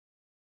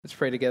Let's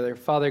pray together.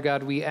 Father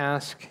God, we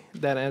ask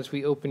that as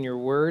we open your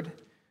word,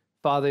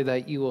 Father,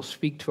 that you will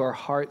speak to our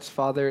hearts.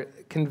 Father,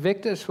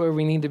 convict us where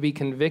we need to be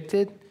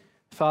convicted.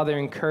 Father,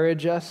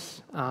 encourage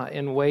us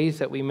in ways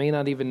that we may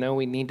not even know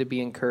we need to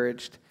be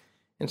encouraged.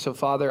 And so,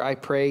 Father, I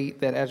pray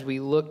that as we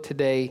look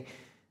today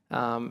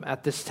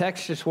at this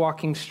text, just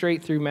walking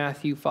straight through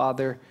Matthew,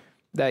 Father,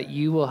 that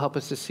you will help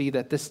us to see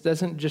that this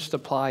doesn't just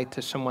apply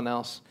to someone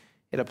else.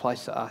 It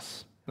applies to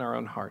us in our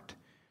own heart.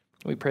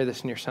 We pray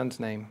this in your Son's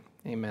name.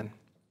 Amen.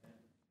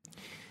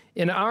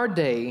 In our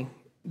day,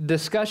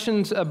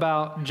 discussions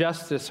about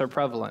justice are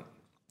prevalent.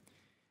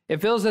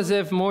 It feels as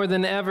if more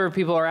than ever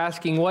people are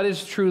asking, what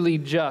is truly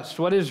just?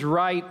 What is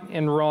right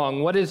and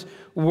wrong? What is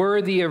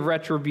worthy of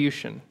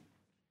retribution?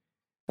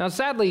 Now,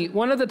 sadly,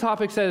 one of the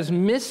topics that is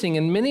missing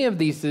in many of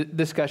these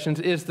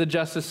discussions is the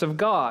justice of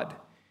God.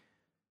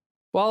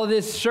 While it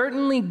is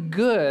certainly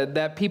good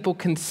that people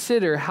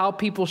consider how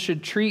people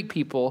should treat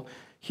people,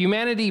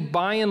 humanity,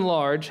 by and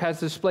large, has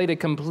displayed a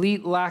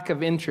complete lack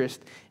of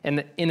interest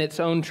in its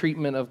own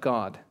treatment of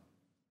God.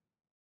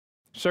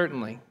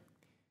 Certainly,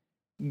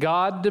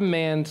 God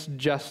demands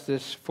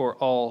justice for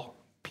all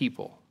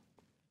people.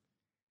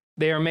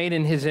 They are made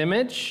in his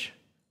image,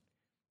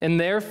 and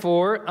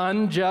therefore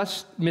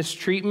unjust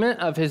mistreatment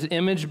of his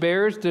image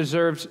bearers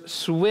deserves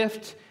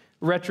swift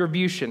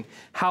retribution.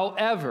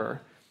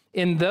 However,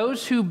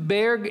 those who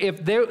bear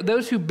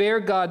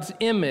God's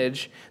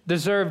image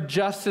deserve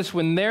justice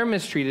when they're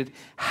mistreated,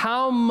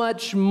 how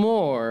much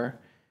more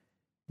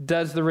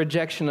does the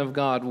rejection of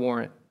God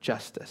warrant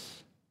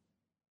justice?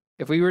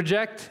 If we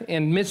reject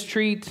and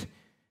mistreat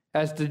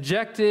as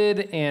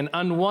dejected and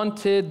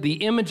unwanted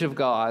the image of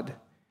God,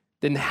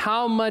 then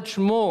how much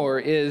more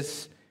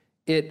is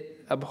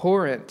it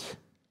abhorrent,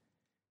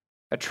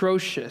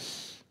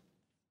 atrocious,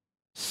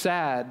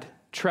 sad,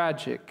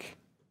 tragic,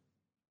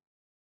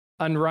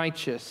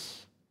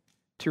 unrighteous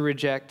to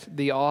reject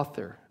the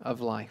author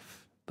of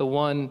life, the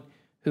one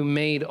who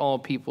made all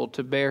people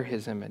to bear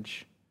his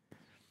image.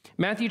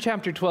 Matthew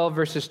chapter 12,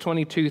 verses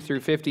 22 through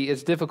 50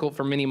 is difficult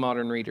for many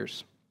modern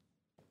readers.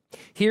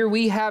 Here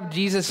we have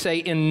Jesus say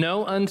in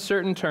no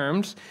uncertain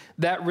terms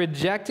that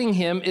rejecting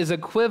him is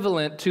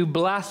equivalent to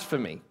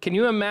blasphemy. Can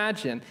you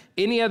imagine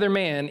any other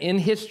man in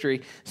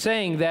history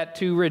saying that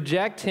to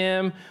reject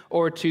him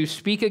or to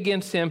speak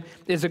against him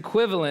is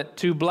equivalent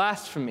to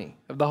blasphemy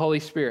of the Holy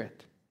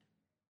Spirit?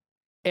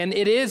 And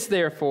it is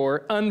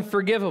therefore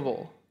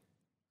unforgivable.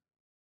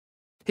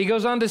 He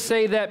goes on to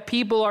say that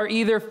people are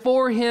either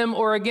for him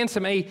or against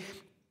him, a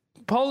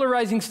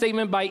polarizing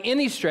statement by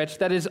any stretch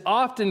that is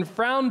often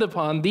frowned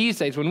upon these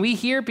days. When we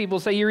hear people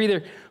say you're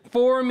either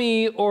for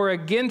me or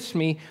against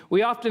me,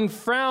 we often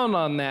frown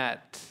on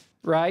that,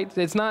 right?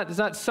 It's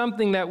not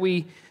something that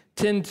we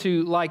tend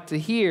to like to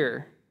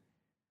hear.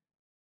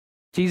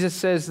 Jesus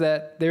says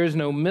that there is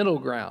no middle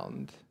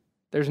ground.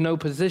 There's no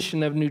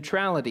position of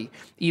neutrality.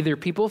 Either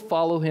people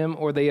follow him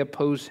or they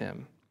oppose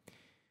him.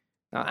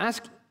 Now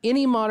ask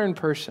any modern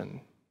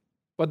person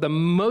what the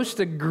most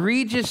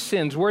egregious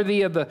sins,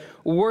 worthy of the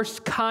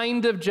worst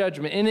kind of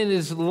judgment, and it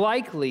is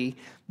likely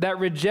that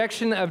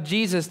rejection of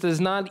Jesus does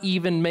not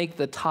even make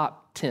the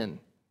top 10.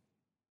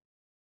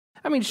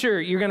 I mean, sure,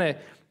 you're going to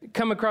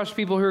come across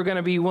people who are going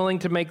to be willing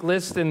to make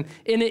lists and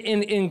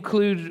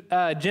include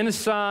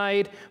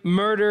genocide,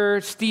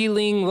 murder,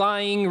 stealing,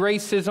 lying,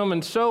 racism,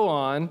 and so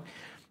on.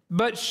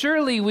 But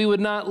surely we would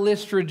not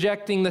list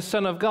rejecting the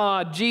Son of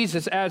God,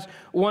 Jesus, as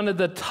one of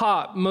the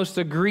top, most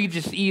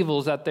egregious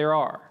evils that there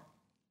are.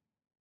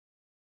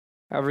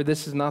 However,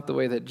 this is not the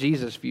way that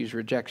Jesus views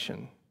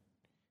rejection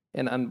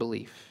and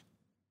unbelief.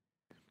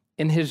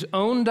 In his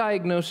own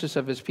diagnosis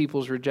of his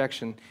people's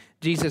rejection,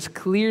 Jesus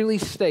clearly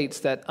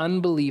states that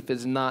unbelief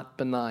is not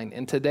benign.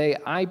 And today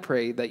I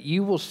pray that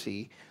you will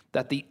see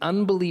that the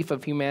unbelief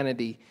of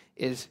humanity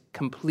is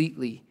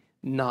completely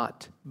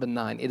not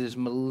benign. It is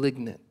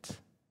malignant.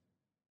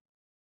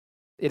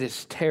 It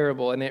is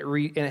terrible, and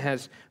it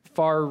has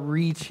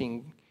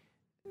far-reaching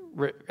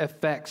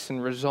effects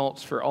and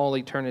results for all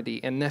eternity,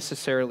 and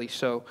necessarily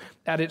so.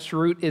 At its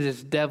root, it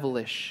is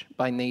devilish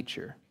by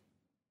nature,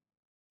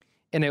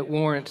 and it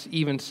warrants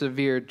even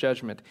severe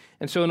judgment.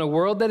 And so in a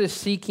world that is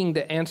seeking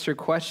to answer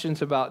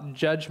questions about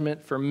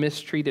judgment for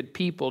mistreated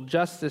people,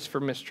 justice for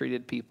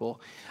mistreated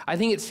people, I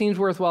think it seems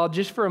worthwhile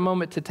just for a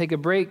moment to take a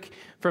break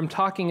from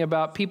talking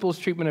about people's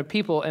treatment of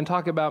people and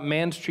talk about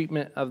man's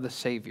treatment of the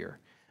Savior,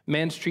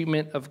 man's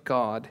treatment of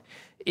God.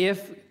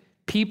 If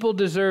people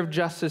deserve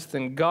justice,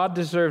 then God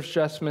deserves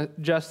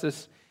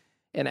justice.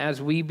 And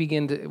as we'll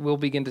begin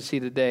to see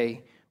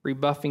today,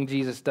 rebuffing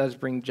Jesus does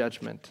bring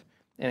judgment,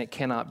 and it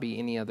cannot be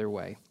any other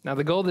way. Now,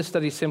 the goal of this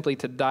study is simply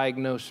to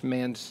diagnose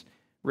man's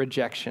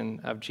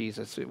rejection of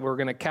Jesus. We're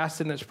going to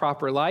cast it in its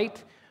proper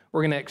light,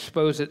 we're going to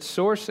expose its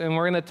source, and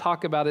we're going to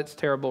talk about its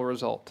terrible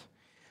result.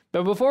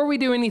 But before we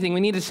do anything,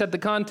 we need to set the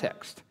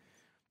context.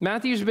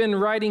 Matthew's been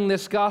writing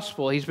this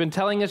gospel. He's been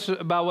telling us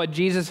about what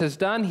Jesus has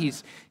done.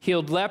 He's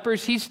healed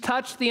lepers. He's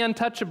touched the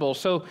untouchable.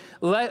 So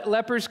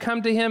lepers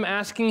come to him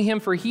asking him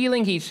for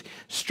healing. He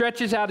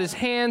stretches out his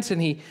hands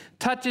and he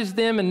touches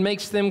them and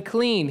makes them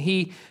clean.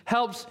 He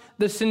helps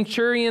the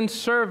centurion's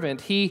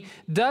servant. He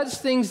does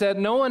things that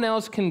no one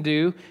else can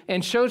do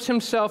and shows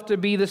himself to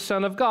be the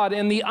Son of God.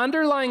 And the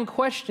underlying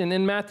question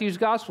in Matthew's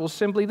gospel is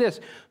simply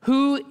this: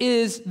 who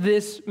is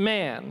this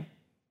man?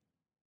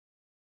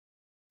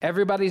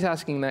 Everybody's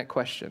asking that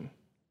question.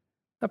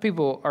 Now,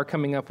 people are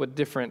coming up with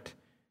different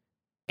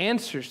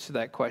answers to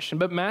that question,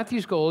 but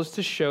Matthew's goal is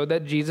to show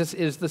that Jesus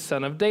is the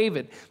Son of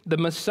David, the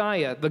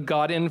Messiah, the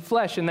God in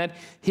flesh, and that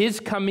his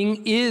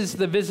coming is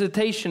the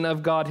visitation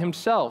of God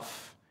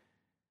himself.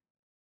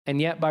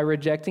 And yet, by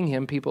rejecting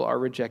him, people are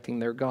rejecting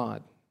their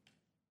God.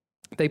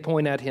 They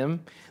point at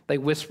him, they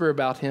whisper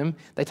about him,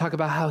 they talk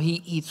about how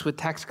he eats with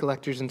tax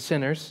collectors and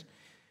sinners.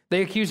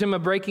 They accuse him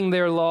of breaking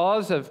their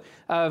laws,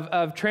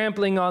 of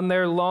trampling on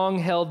their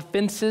long-held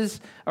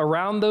fences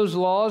around those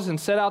laws, and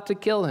set out to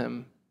kill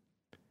him.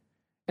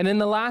 And in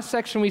the last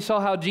section, we saw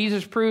how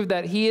Jesus proved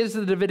that he is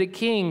the Davidic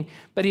king,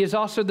 but he is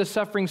also the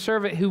suffering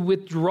servant who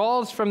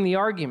withdraws from the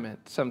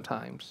argument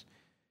sometimes,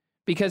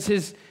 because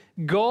his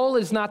goal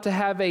is not to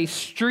have a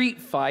street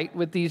fight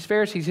with these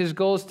Pharisees. His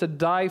goal is to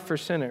die for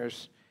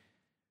sinners.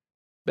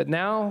 But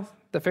now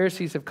the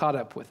Pharisees have caught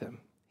up with him.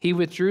 He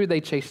withdrew, they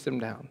chased him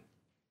down.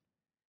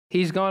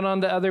 He's gone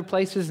on to other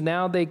places.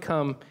 Now they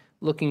come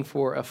looking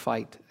for a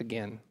fight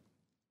again.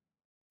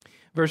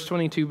 Verse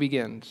 22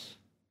 begins.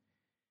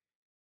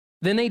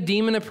 Then a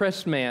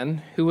demon-oppressed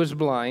man who was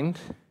blind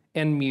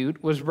and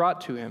mute was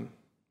brought to him,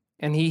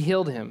 and he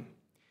healed him.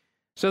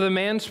 So the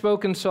man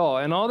spoke and saw,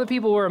 and all the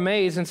people were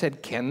amazed and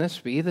said, "Can this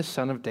be the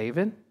Son of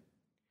David?"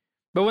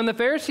 But when the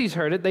Pharisees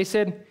heard it, they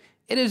said,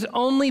 "It is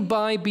only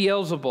by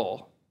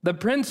Beelzebul, the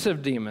prince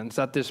of demons,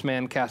 that this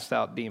man casts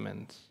out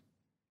demons."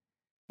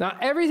 Now,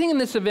 everything in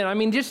this event, I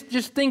mean,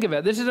 just think of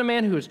it. This is a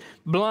man who is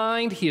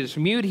blind, he is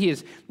mute, he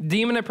is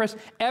demon-oppressed.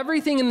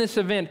 Everything in this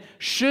event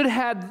should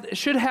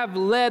have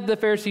led the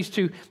Pharisees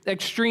to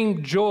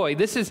extreme joy.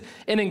 This is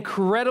an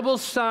incredible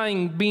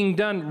sign being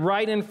done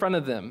right in front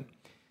of them.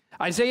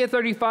 Isaiah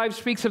 35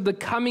 speaks of the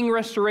coming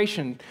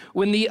restoration,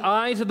 when the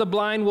eyes of the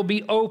blind will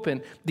be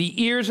open,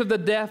 the ears of the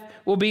deaf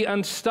will be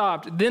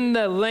unstopped. Then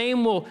the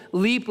lame will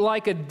leap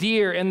like a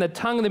deer, and the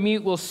tongue of the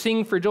mute will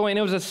sing for joy. And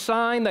it was a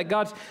sign that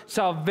God's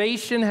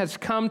salvation has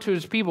come to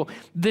his people.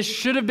 This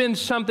should have been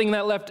something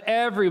that left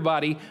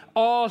everybody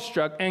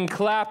awestruck and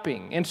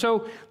clapping. And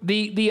so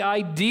the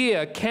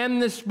idea, can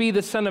this be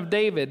the Son of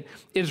David,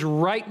 is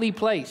rightly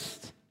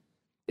placed.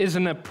 Is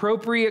an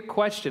appropriate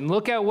question.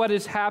 Look at what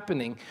is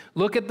happening.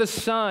 Look at the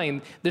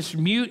sign. This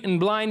mute and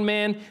blind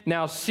man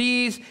now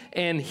sees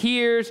and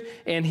hears,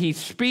 and he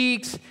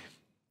speaks.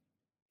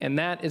 And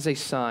that is a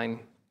sign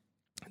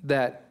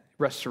that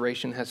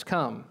restoration has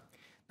come.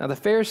 Now the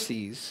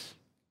Pharisees,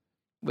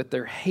 with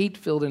their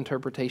hate-filled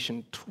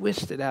interpretation,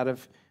 twist it out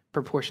of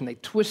proportion. They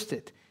twist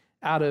it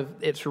out of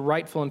its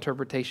rightful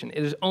interpretation.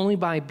 It is only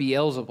by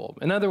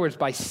Beelzebul. In other words,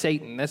 by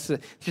Satan. That's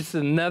just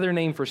another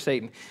name for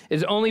Satan. It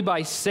is only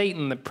by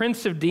Satan, the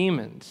prince of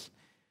demons,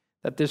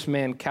 that this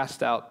man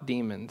cast out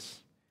demons.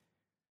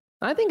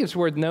 I think it's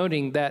worth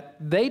noting that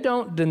they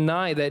don't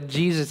deny that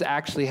Jesus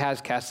actually has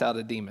cast out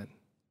a demon.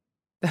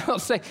 They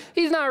don't say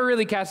he's not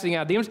really casting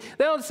out demons.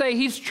 They don't say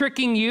he's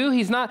tricking you.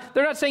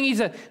 They're not saying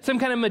he's some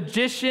kind of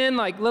magician,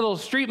 like little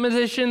street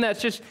musician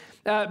that's just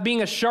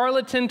being a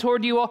charlatan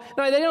toward you all.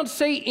 No, they don't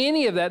say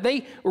any of that.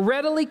 They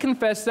readily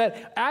confess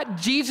that at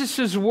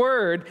Jesus'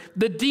 word,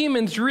 the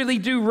demons really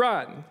do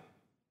run.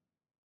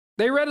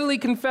 They readily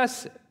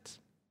confess it.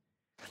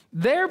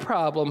 Their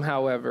problem,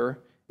 however,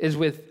 is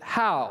with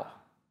how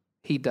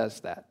he does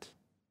that.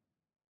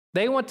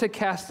 They want to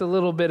cast a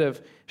little bit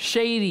of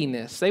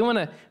shadiness. They want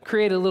to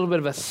create a little bit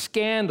of a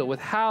scandal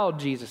with how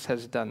Jesus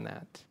has done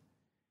that.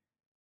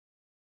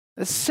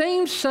 The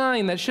same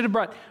sign that should have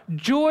brought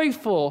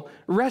joyful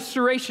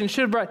restoration,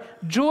 should have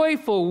brought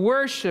joyful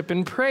worship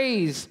and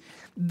praise,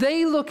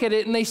 they look at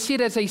it and they see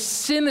it as a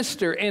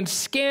sinister and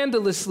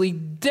scandalously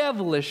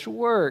devilish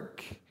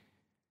work.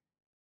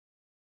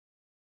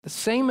 The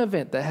same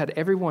event that had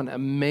everyone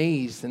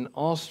amazed and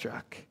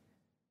awestruck,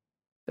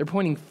 they're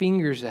pointing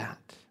fingers at,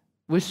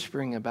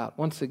 whispering about,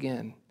 once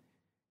again,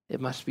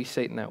 it must be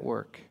Satan at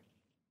work.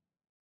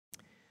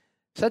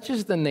 Such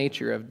is the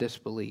nature of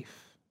disbelief.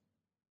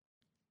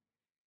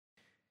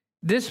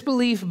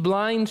 Disbelief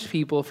blinds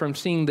people from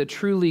seeing the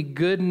truly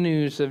good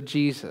news of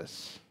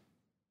Jesus.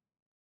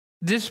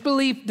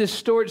 Disbelief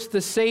distorts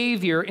the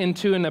Savior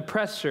into an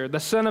oppressor,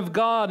 the Son of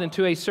God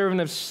into a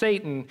servant of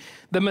Satan,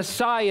 the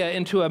Messiah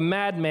into a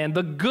madman,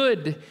 the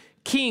good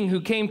king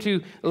who came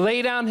to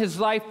lay down his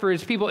life for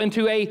his people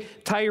into a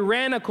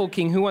tyrannical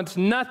king who wants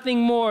nothing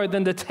more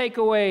than to take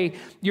away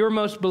your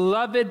most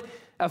beloved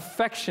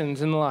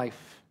affections in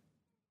life.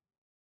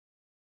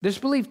 This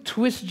belief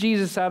twists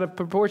Jesus out of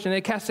proportion.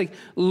 It casts a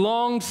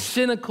long,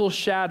 cynical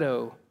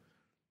shadow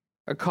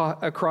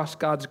across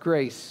God's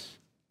grace.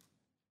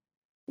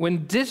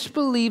 When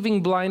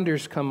disbelieving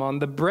blinders come on,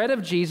 the bread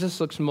of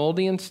Jesus looks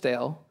moldy and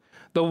stale.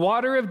 The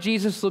water of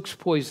Jesus looks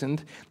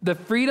poisoned. The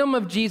freedom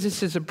of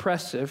Jesus is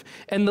oppressive.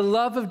 And the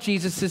love of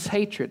Jesus is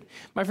hatred.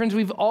 My friends,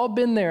 we've all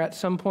been there at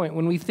some point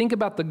when we think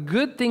about the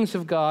good things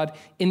of God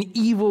in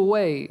evil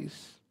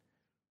ways.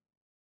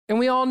 And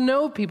we all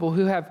know people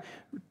who have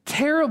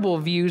terrible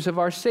views of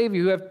our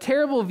Savior, who have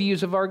terrible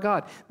views of our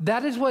God.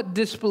 That is what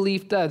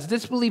disbelief does.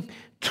 Disbelief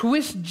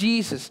twists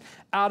Jesus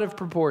out of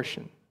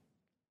proportion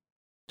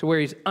to where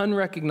he's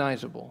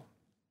unrecognizable.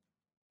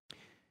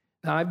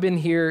 Now, I've been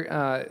here,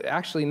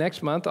 actually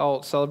next month,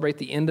 I'll celebrate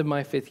the end of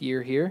my 5th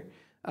year here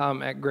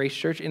at Grace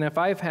Church. And if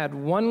I've had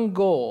one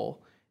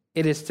goal,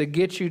 it is to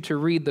get you to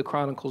read the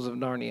Chronicles of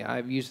Narnia.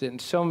 I've used it in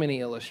so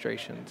many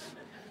illustrations.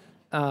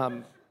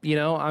 I'm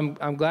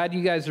glad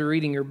you guys are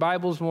reading your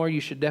Bibles more. You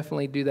should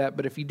definitely do that.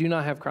 But if you do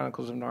not have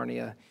Chronicles of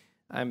Narnia,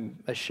 I'm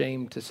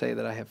ashamed to say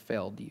that I have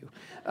failed you.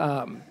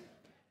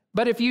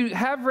 But if you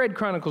have read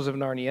Chronicles of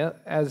Narnia,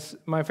 as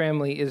my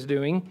family is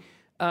doing,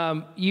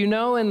 in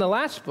the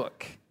last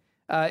book,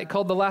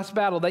 called The Last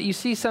Battle, that you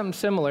see something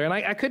similar. And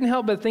I couldn't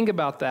help but think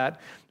about that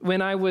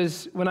when I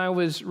was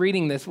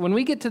reading this. When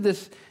we get to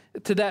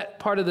that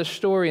part of the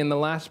story in The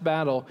Last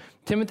Battle,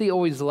 Timothy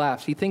always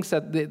laughs. He thinks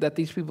that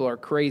these people are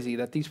crazy,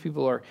 that these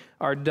people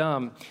are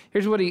dumb.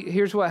 Here's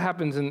what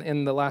happens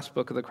in the last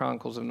book of the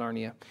Chronicles of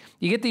Narnia.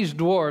 You get these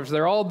dwarves.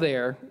 They're all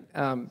there.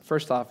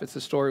 First off, it's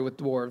a story with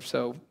dwarves,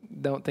 so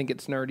don't think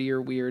it's nerdy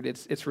or weird.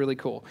 It's really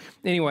cool.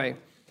 Anyway,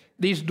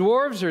 these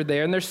dwarves are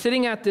there, and they're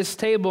sitting at this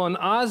table, and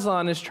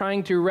Aslan is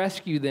trying to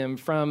rescue them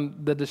from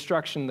the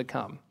destruction to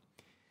come.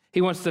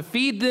 He wants to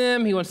feed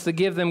them. He wants to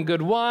give them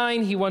good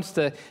wine. He wants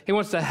to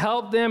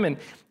help them. And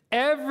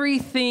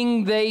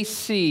everything they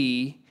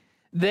see,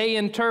 they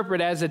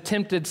interpret as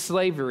attempted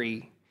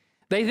slavery.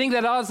 They think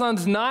that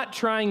Aslan's not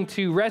trying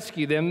to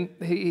rescue them.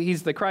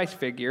 He's the Christ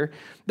figure.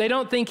 They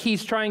don't think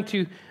he's trying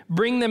to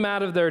bring them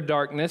out of their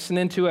darkness and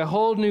into a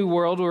whole new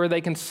world where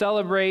they can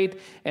celebrate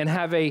and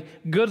have a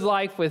good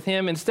life with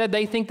him. Instead,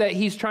 they think that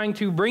he's trying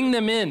to bring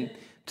them in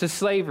to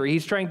slavery.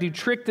 He's trying to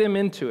trick them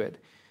into it.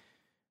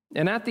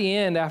 And at the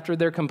end, after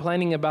they're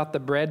complaining about the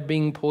bread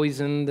being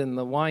poisoned and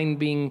the wine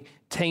being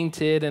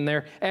tainted,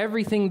 and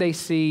everything they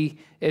see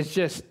is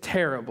just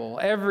terrible.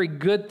 Every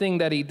good thing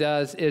that he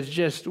does is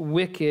just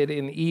wicked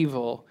and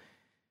evil.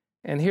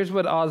 And here's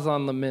what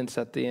Aslan laments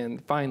at the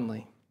end,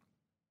 finally.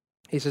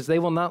 He says, "They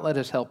will not let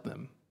us help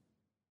them.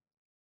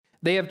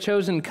 They have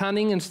chosen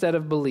cunning instead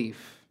of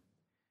belief.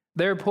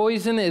 Their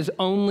poison is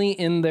only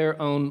in their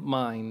own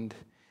mind,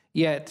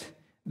 yet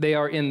they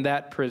are in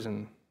that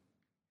prison,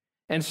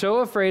 and so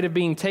afraid of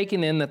being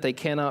taken in that they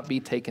cannot be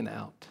taken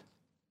out."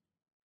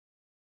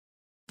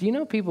 Do you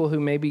know people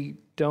who maybe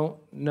don't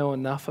know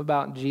enough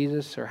about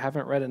Jesus or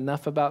haven't read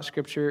enough about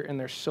Scripture, and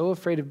they're so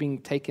afraid of being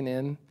taken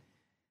in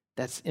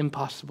that's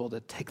impossible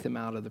to take them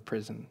out of the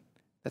prison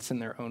that's in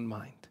their own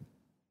mind?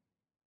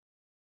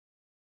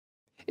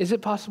 Is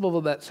it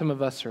possible that some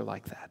of us are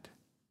like that?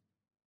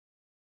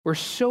 We're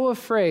so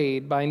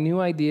afraid by new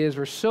ideas,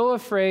 we're so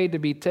afraid to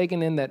be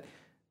taken in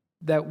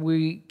that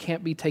we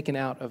can't be taken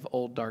out of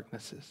old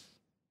darknesses.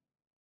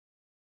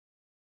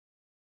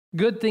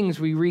 Good things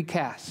we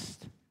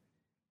recast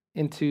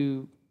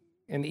into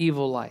an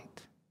evil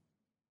light.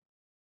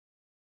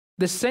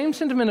 The same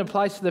sentiment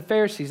applies to the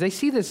Pharisees. They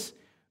see this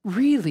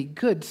really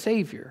good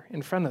Savior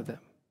in front of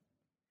them.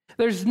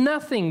 There's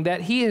nothing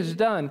that he has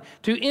done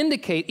to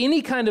indicate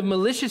any kind of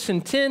malicious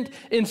intent,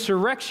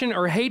 insurrection,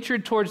 or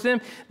hatred towards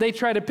them. They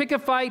try to pick a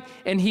fight,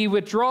 and he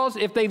withdraws.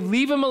 If they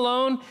leave him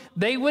alone,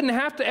 they wouldn't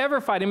have to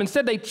ever fight him.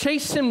 Instead, they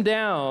chase him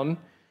down,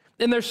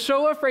 and they're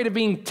so afraid of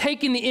being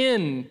taken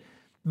in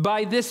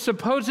by this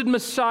supposed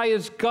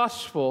Messiah's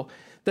gospel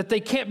that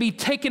they can't be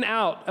taken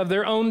out of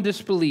their own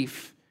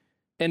disbelief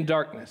and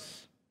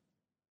darkness.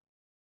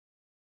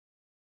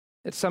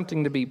 It's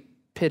something to be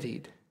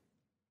pitied.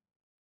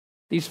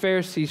 These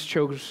Pharisees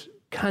chose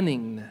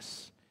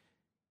cunningness,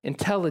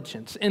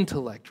 intelligence,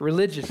 intellect,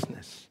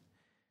 religiousness,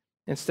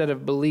 instead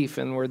of belief,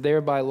 and were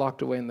thereby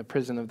locked away in the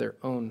prison of their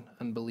own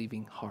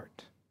unbelieving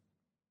heart.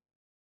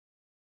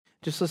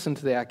 Just listen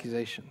to the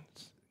accusation.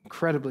 It's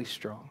incredibly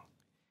strong.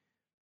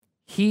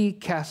 He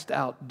cast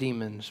out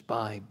demons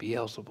by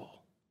Beelzebul.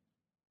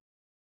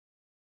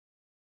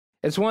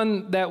 It's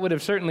one that would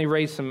have certainly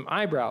raised some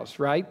eyebrows,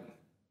 right?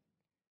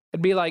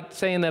 It'd be like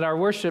saying that our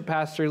worship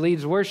pastor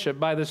leads worship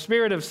by the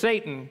spirit of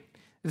Satan.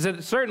 Is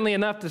it certainly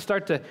enough to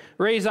start to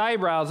raise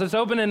eyebrows? Let's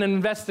open an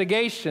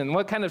investigation.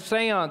 What kind of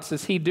seance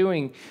is he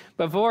doing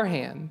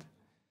beforehand?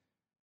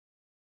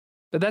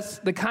 But that's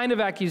the kind of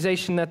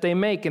accusation that they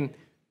make. And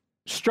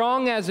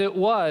strong as it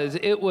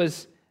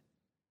was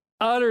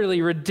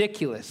utterly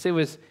ridiculous. It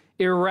was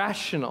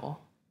irrational.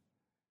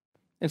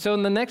 And so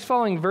in the next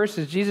following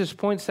verses, Jesus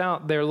points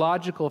out their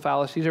logical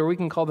fallacies, or we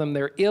can call them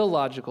their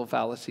illogical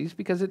fallacies,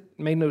 because it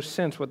made no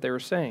sense what they were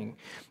saying.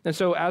 And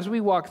so as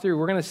we walk through,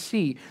 we're going to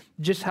see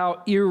just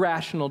how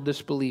irrational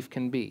disbelief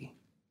can be.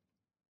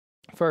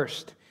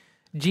 First,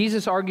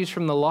 Jesus argues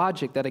from the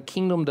logic that a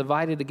kingdom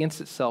divided against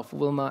itself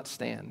will not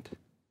stand.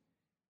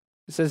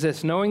 It says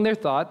this, knowing their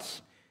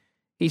thoughts,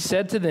 he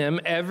said to them,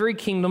 every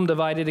kingdom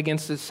divided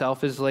against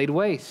itself is laid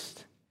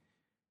waste,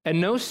 and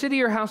no city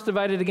or house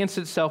divided against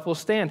itself will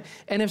stand.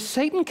 And if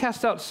Satan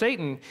cast out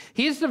Satan,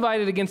 he is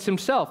divided against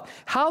himself.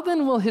 How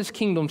then will his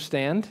kingdom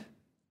stand?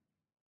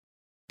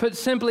 Put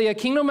simply, a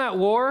kingdom at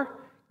war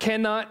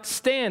cannot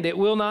stand. It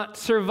will not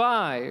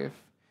survive.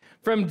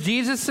 From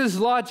Jesus'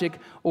 logic,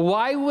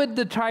 why would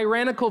the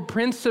tyrannical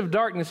prince of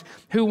darkness,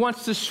 who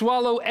wants to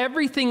swallow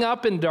everything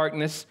up in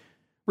darkness,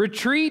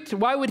 retreat?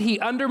 Why would he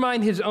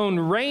undermine his own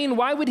reign?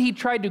 Why would he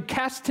try to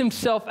cast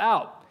himself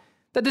out?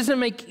 That doesn't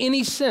make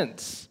any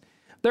sense.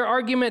 Their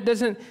argument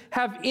doesn't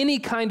have any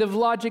kind of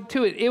logic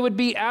to it. It would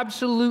be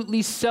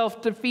absolutely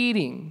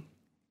self-defeating.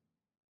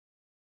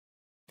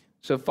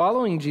 So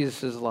following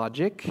Jesus'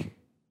 logic,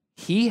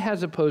 he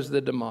has opposed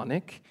the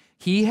demonic.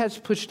 He has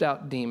pushed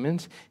out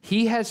demons.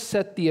 He has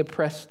set the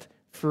oppressed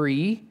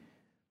free.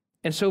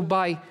 And so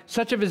by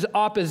such of his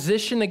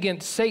opposition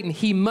against Satan,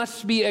 he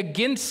must be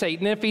against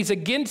Satan. If he's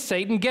against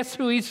Satan, guess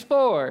who he's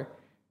for?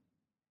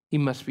 He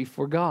must be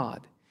for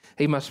God.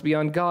 He must be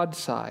on God's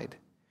side.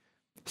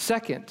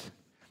 Second,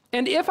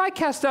 and if I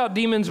cast out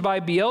demons by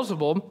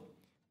Beelzebub,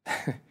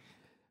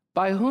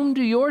 by whom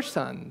do your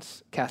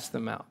sons cast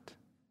them out?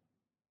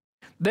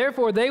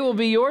 Therefore, they will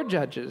be your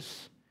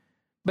judges.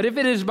 But if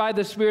it is by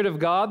the Spirit of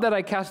God that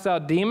I cast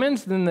out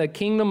demons, then the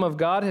kingdom of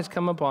God has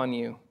come upon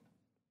you.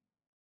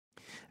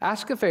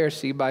 Ask a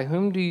Pharisee, by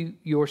whom do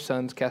your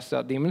sons cast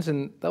out demons?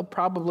 And they're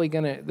probably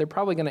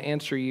gonna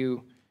answer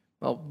you,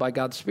 well, by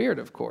God's Spirit,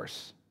 of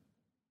course.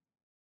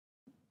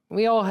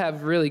 We all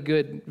have really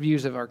good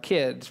views of our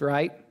kids,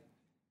 right?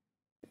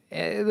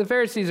 The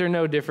Pharisees are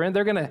no different.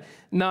 They're gonna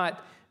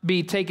not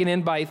be taken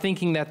in by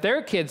thinking that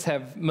their kids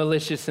have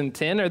malicious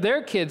intent or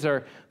their kids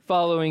are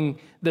following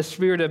the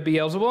spirit of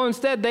Beelzebul.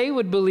 Instead, they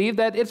would believe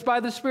that it's by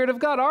the Spirit of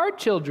God. Our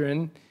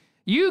children,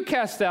 you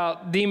cast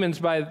out demons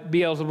by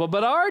Beelzebul,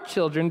 but our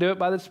children do it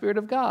by the Spirit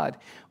of God.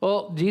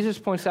 Well, Jesus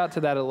points out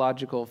to that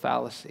illogical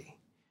fallacy.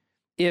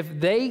 If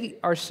they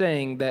are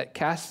saying that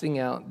casting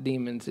out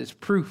demons is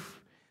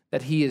proof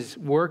that he has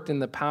worked in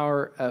the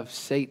power of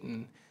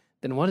Satan,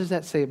 then what does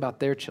that say about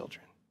their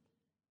children?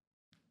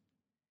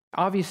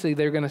 Obviously,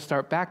 they're going to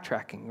start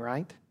backtracking,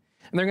 right?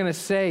 And they're going to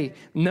say,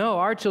 no,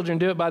 our children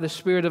do it by the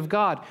Spirit of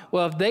God.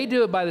 Well, if they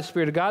do it by the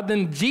Spirit of God,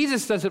 then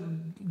Jesus does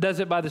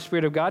it by the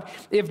Spirit of God.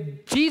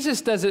 If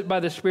Jesus does it by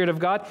the Spirit of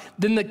God,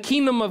 then the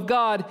kingdom of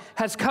God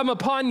has come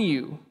upon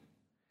you.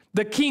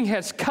 The King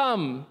has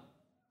come.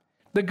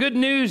 The good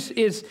news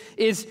is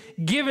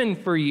given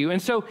for you.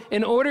 And so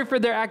in order for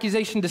their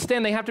accusation to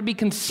stand, they have to be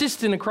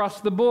consistent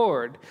across the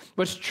board.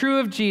 What's true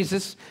of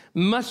Jesus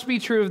must be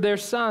true of their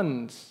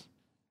sons.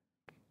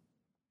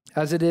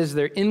 As it is,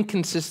 their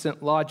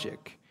inconsistent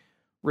logic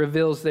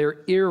reveals their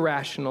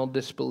irrational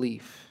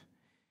disbelief.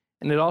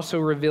 And it also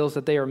reveals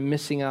that they are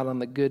missing out on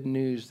the good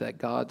news that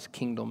God's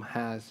kingdom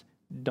has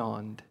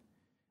dawned,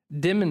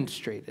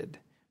 demonstrated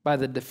by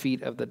the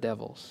defeat of the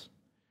devils.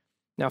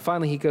 Now,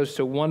 finally, he goes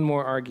to one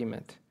more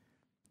argument.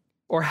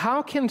 Or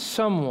how can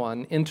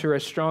someone enter a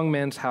strong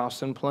man's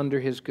house and plunder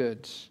his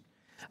goods,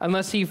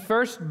 unless he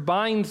first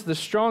binds the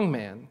strong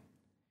man?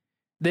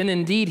 Then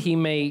indeed he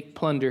may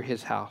plunder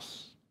his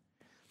house.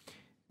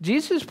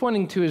 Jesus is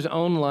pointing to his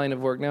own line of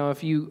work. Now,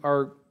 if you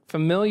are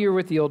familiar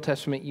with the Old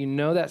Testament, you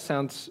know that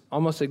sounds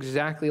almost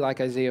exactly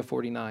like Isaiah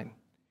 49,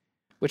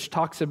 which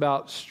talks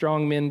about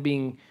strong men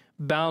being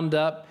bound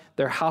up,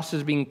 their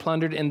houses being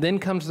plundered, and then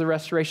comes the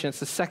restoration. It's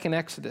the second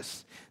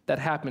Exodus that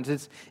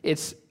happens.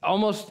 It's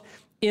almost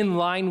in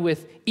line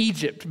with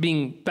Egypt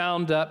being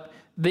bound up,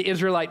 the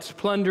Israelites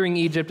plundering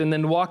Egypt, and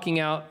then walking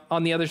out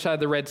on the other side of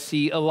the Red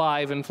Sea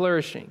alive and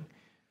flourishing.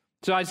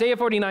 So Isaiah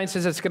 49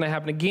 says it's going to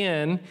happen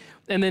again.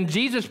 And then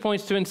Jesus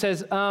points to it and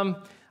says,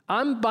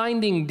 I'm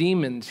binding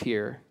demons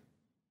here.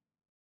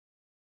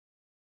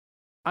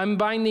 I'm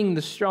binding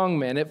the strong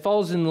man. It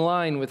falls in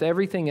line with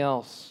everything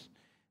else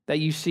that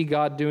you see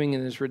God doing in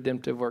his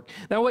redemptive work.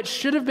 Now, what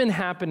should have been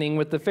happening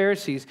with the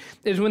Pharisees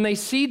is when they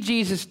see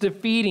Jesus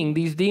defeating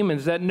these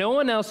demons that no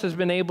one else has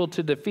been able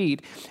to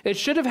defeat, it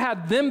should have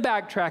had them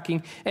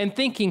backtracking and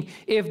thinking,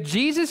 if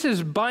Jesus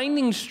is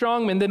binding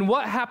strong men, then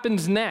what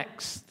happens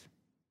next?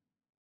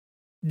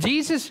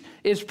 Jesus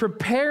is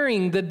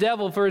preparing the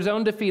devil for his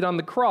own defeat on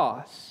the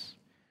cross.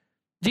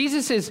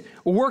 Jesus is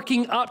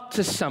working up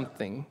to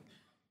something.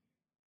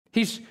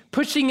 He's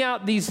pushing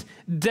out these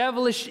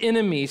devilish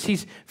enemies.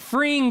 He's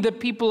freeing the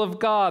people of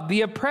God.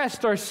 The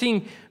oppressed are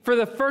seeing for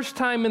the first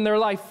time in their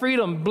life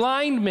freedom.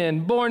 Blind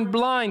men born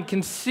blind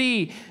can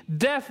see.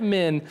 Deaf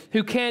men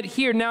who can't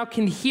hear now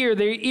can hear.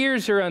 Their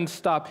ears are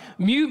unstopped.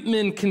 Mute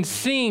men can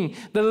sing.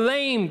 The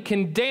lame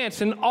can dance.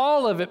 And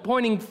all of it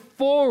pointing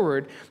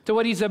forward to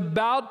what he's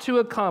about to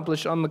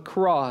accomplish on the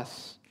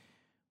cross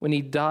when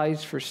he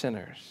dies for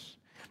sinners.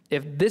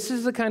 If this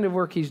is the kind of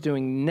work he's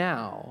doing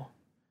now,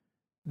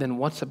 then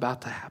what's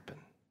about to happen?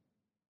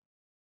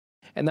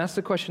 And that's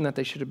the question that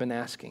they should have been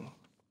asking.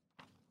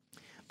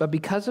 But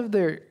because of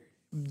their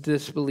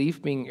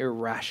disbelief being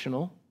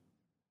irrational,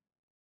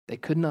 they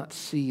could not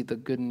see the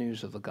good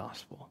news of the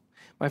gospel.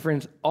 My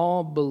friends,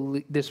 all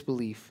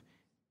disbelief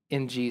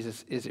in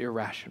Jesus is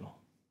irrational.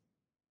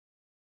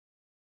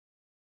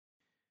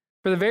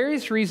 For the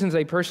various reasons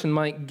a person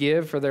might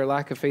give for their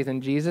lack of faith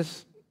in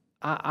Jesus,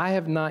 I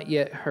have not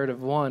yet heard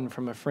of one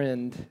from a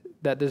friend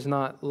that does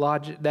not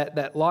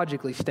that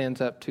logically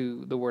stands up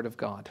to the Word of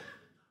God.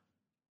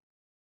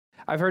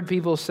 I've heard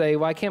people say,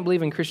 well, I can't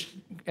believe in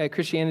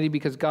Christianity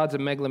because God's a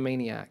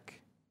megalomaniac.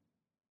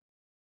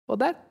 Well,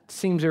 that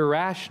seems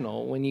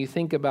irrational when you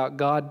think about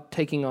God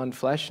taking on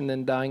flesh and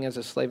then dying as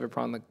a slave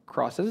upon the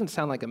cross. It doesn't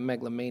sound like a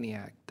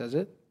megalomaniac, does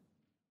it?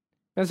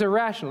 That's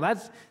irrational.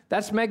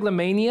 That's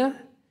megalomania.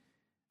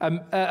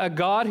 A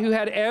God who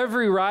had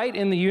every right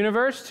in the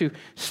universe to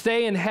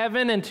stay in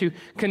heaven and to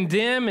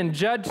condemn and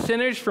judge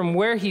sinners from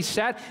where he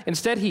sat.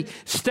 Instead, he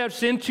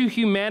steps into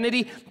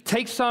humanity,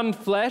 takes on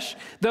flesh.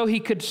 Though he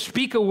could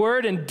speak a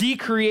word and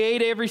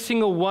decreate every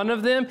single one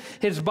of them,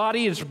 his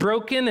body is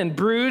broken and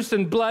bruised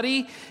and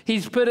bloody.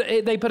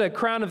 They put a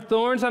crown of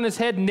thorns on his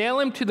head,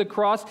 nail him to the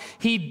cross.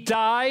 He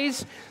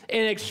dies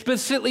and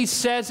explicitly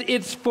says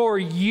it's for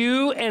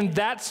you, and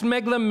that's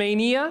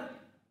megalomania.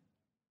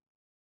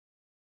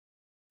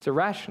 It's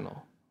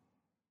irrational.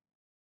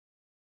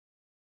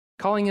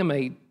 Calling him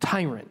a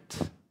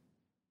tyrant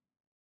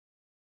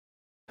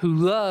who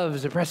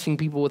loves oppressing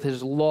people with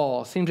his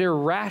law seems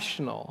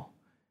irrational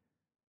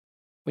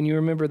when you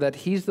remember that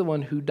he's the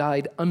one who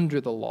died under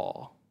the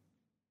law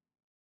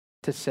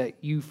to set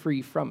you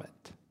free from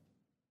it.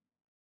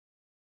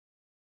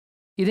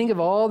 You think of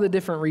all the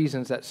different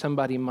reasons that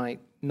somebody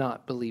might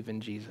not believe in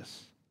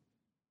Jesus.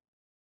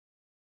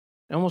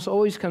 It almost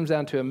always comes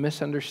down to a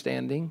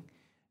misunderstanding.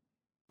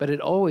 But it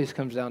always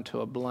comes down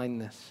to a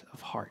blindness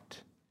of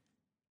heart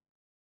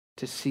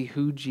to see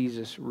who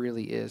Jesus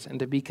really is and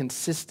to be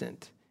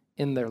consistent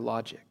in their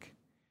logic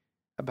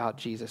about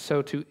Jesus.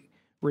 So to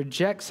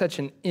reject such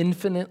an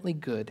infinitely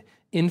good,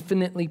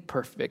 infinitely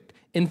perfect,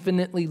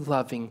 infinitely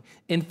loving,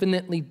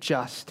 infinitely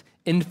just,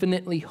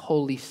 infinitely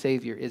holy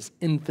Savior is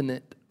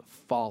infinite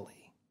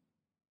folly.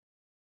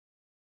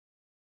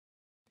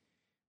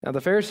 Now,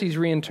 the Pharisees'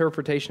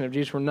 reinterpretation of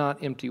Jesus were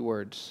not empty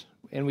words,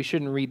 and we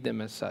shouldn't read them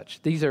as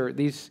such.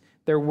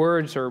 Their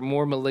words are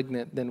more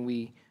malignant than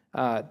we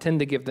tend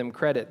to give them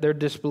credit. Their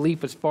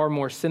disbelief is far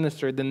more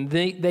sinister than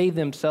they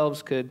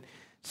themselves could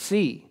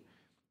see.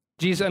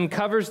 Jesus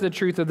uncovers the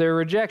truth of their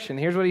rejection.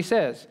 Here's what he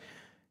says.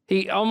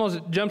 He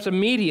almost jumps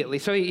immediately.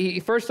 So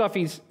first off,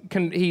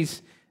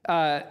 he's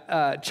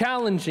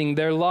challenging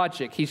their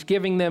logic. He's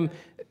giving them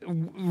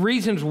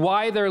reasons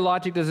why their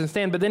logic doesn't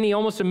stand, but then he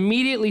almost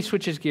immediately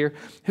switches gear.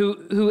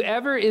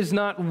 Whoever is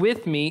not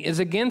with me is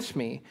against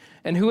me,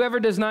 and whoever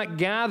does not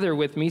gather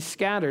with me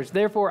scatters.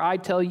 Therefore, I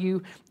tell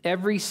you,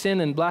 every sin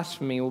and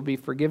blasphemy will be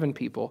forgiven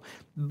people,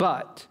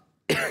 but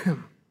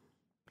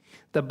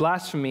the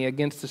blasphemy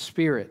against the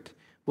Spirit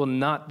will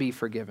not be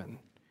forgiven.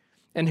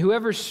 And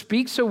whoever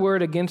speaks a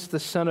word against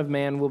the Son of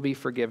Man will be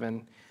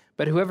forgiven,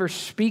 but whoever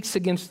speaks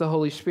against the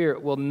Holy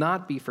Spirit will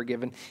not be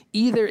forgiven,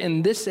 either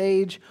in this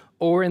age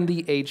or in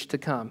the age to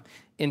come.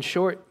 In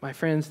short, my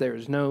friends, there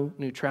is no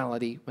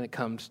neutrality when it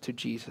comes to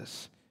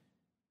Jesus.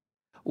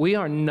 We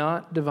are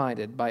not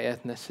divided by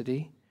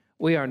ethnicity.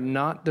 We are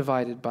not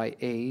divided by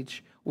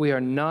age. We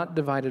are not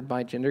divided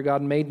by gender.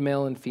 God made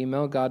male and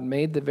female. God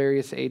made the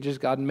various ages.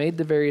 God made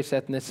the various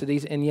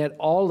ethnicities, and yet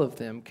all of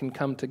them can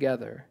come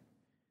together.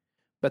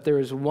 But there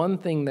is one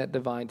thing that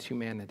divides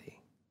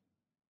humanity,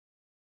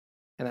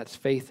 and that's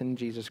faith in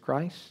Jesus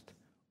Christ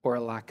or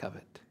a lack of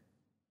it.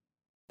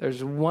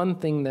 There's one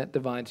thing that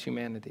divides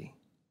humanity.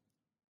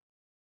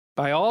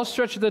 By all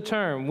stretch of the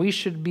term, we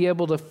should be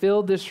able to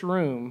fill this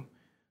room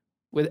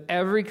with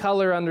every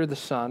color under the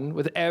sun,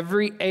 with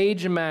every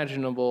age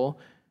imaginable,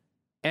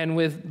 and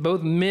with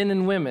both men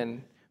and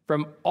women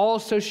from all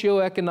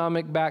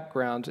socioeconomic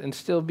backgrounds and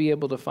still be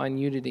able to find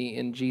unity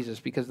in Jesus,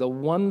 because the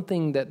one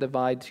thing that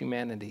divides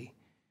humanity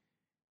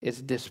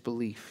is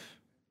disbelief.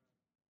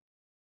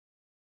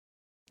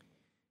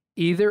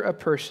 Either a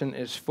person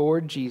is for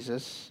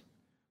Jesus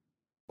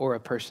or a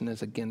person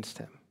is against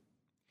him.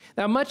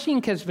 Now, much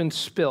ink has been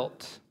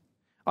spilt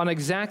on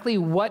exactly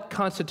what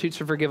constitutes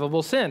a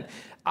forgivable sin.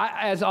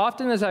 As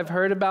often as I've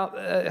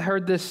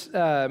heard this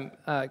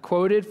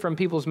quoted from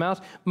people's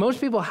mouths,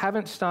 most people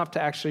haven't stopped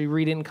to actually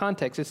read it in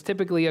context. It's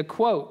typically a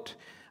quote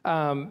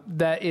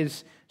that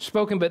is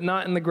spoken, but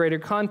not in the greater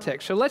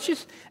context. So let's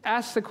just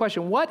ask the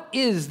question, what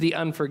is the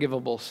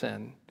unforgivable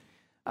sin?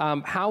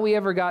 How we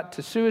ever got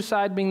to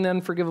suicide being the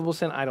unforgivable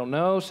sin, I don't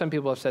know. Some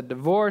people have said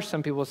divorce.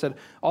 Some people have said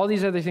all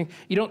these other things.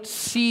 You don't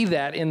see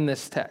that in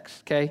this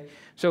text, okay?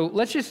 So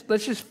let's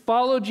just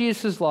follow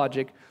Jesus'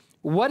 logic.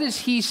 What is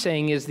he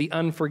saying is the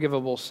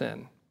unforgivable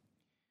sin?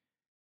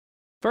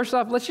 First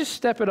off, let's just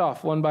step it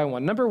off one by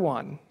one. Number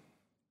one,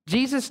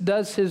 Jesus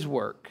does his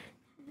work,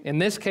 in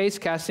this case,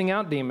 casting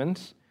out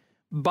demons,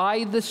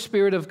 by the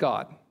Spirit of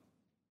God,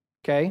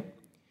 okay?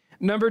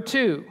 Number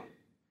two,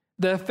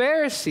 the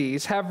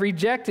Pharisees have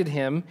rejected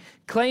him,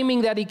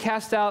 claiming that he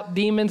cast out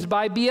demons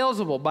by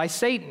Beelzebul, by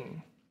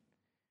Satan.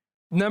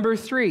 Number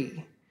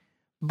three,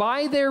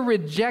 By their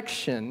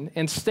rejection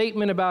and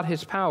statement about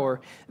his power,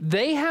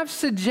 they have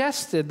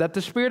suggested that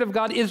the Spirit of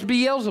God is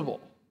Beelzebul.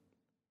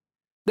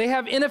 They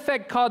have, in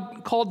effect,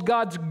 called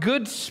God's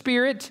good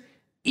spirit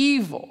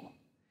evil,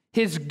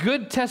 his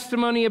good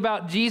testimony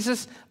about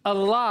Jesus a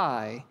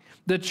lie.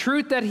 The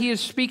truth that he is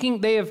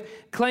speaking, they have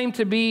claimed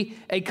to be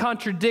a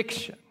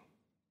contradiction.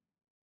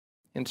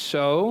 And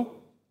so,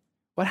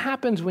 what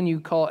happens when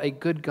you call a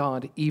good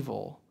God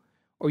evil,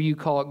 or you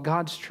call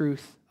God's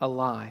truth a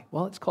lie?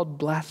 Well, it's called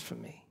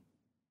blasphemy.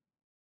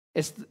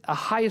 It's a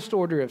highest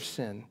order of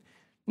sin,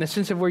 in the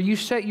sense of where you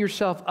set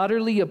yourself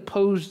utterly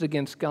opposed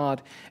against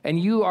God, and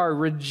you are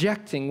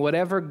rejecting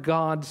whatever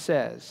God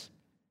says.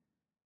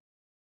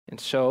 And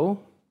so,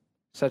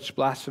 such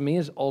blasphemy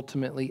is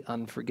ultimately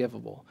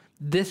unforgivable.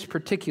 This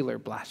particular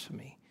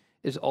blasphemy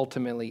is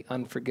ultimately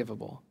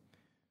unforgivable.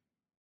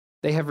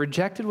 They have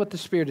rejected what the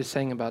Spirit is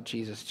saying about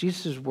Jesus.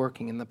 Jesus is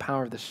working in the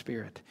power of the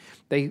Spirit.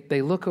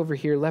 They look over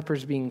here,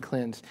 lepers being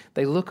cleansed.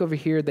 They look over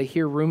here, they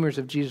hear rumors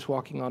of Jesus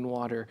walking on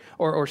water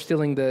or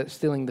stilling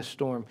the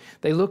storm.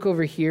 They look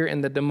over here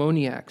and the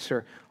demoniacs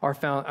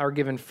are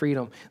given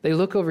freedom. They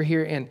look over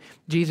here and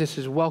Jesus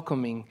is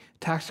welcoming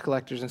tax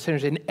collectors and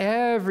sinners. In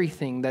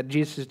everything that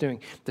Jesus is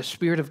doing, the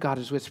Spirit of God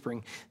is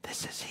whispering,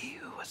 this is he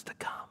who was to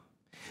come.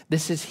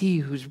 This is he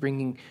who's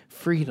bringing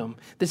freedom.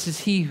 This is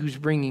he who's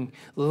bringing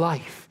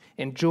life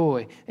and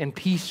joy and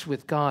peace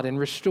with God and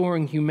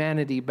restoring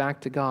humanity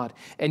back to God.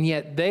 And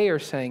yet they are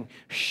saying,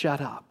 shut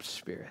up,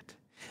 Spirit.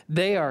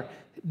 They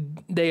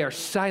are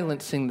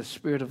silencing the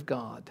Spirit of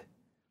God.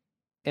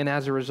 And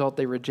as a result,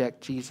 they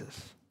reject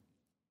Jesus.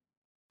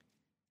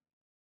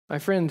 My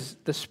friends,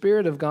 the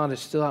Spirit of God is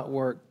still at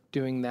work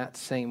doing that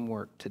same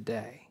work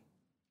today.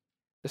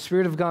 The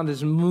Spirit of God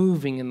is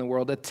moving in the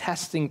world,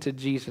 attesting to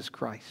Jesus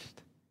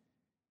Christ.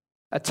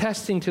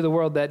 Attesting to the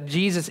world that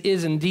Jesus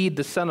is indeed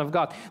the Son of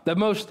God. The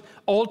most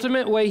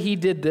ultimate way he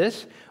did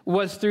this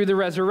was through the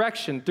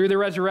resurrection. Through the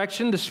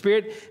resurrection, the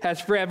Spirit has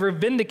forever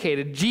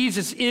vindicated.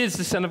 Jesus is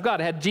the Son of God.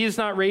 Had Jesus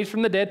not raised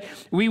from the dead,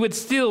 we would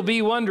still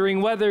be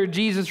wondering whether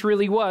Jesus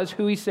really was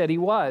who he said he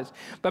was.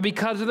 But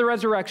because of the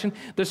resurrection,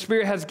 the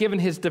Spirit has given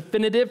his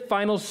definitive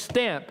final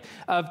stamp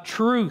of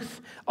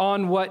truth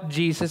on what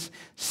Jesus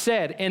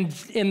said. And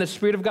the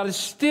Spirit of God is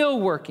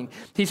still working.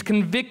 He's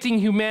convicting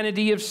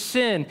humanity of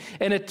sin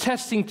and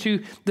attesting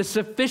to the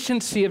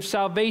sufficiency of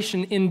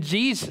salvation in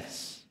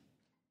Jesus.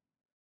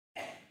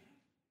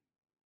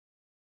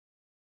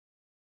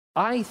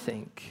 I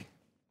think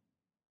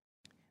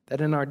that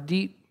in our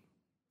deep,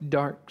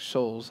 dark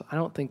souls, I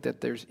don't think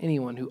that there's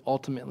anyone who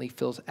ultimately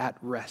feels at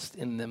rest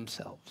in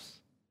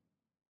themselves.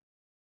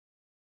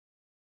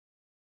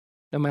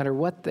 No matter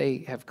what they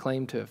have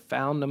claimed to have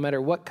found, no matter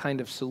what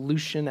kind of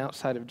solution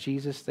outside of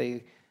Jesus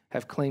they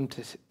have claimed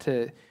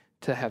to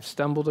have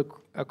stumbled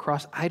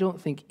across, I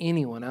don't think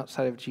anyone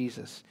outside of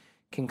Jesus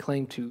can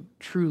claim to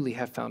truly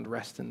have found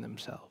rest in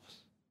themselves.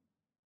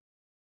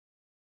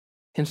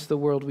 Hence the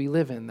world we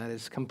live in that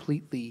is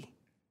completely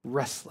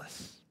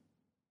restless.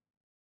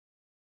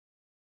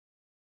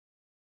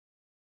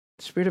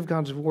 The Spirit of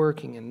God's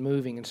working and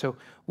moving. And so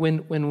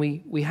when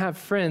we have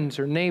friends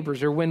or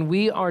neighbors, or when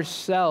we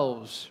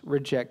ourselves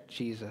reject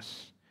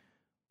Jesus,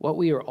 what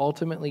we are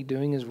ultimately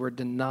doing is we're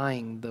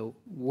denying the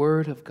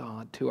Word of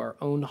God to our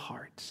own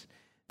hearts,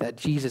 that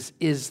Jesus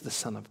is the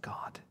Son of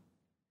God.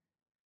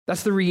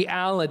 That's the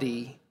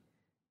reality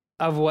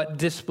of what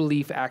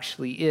disbelief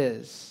actually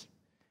is.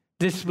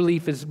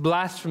 Disbelief is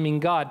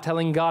blaspheming God,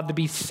 telling God to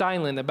be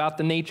silent about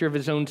the nature of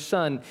his own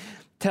Son,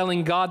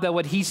 telling God that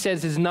what he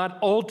says is not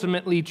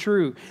ultimately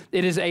true.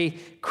 It is a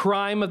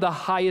crime of the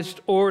highest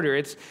order.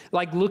 It's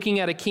like looking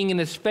at a king in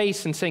his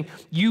face and saying,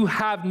 you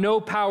have no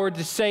power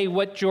to say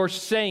what you're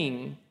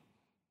saying.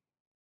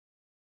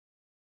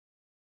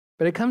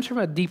 But it comes from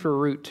a deeper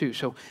root too.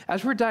 So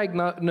as we're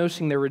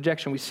diagnosing their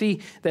rejection, we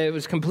see that it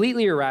was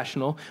completely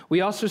irrational.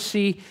 We also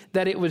see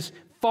that it was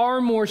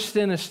far more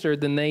sinister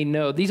than they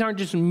know. These aren't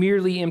just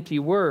merely empty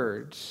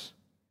words.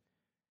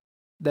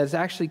 That's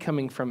actually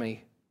coming from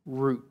a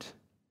root.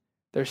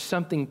 There's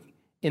something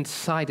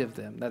inside of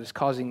them that is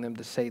causing them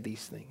to say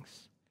these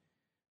things.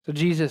 So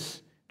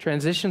Jesus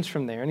transitions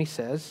from there and he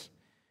says,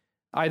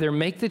 either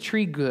make the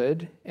tree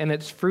good and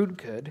its fruit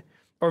good,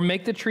 or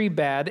make the tree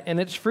bad and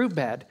its fruit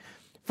bad.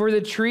 For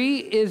the tree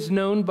is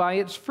known by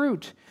its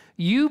fruit.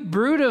 You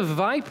brood of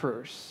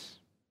vipers,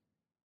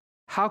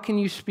 how can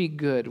you speak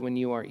good when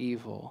you are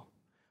evil?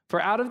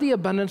 For out of the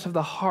abundance of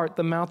the heart,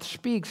 the mouth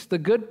speaks. The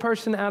good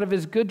person out of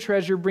his good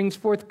treasure brings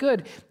forth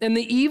good, and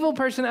the evil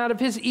person out of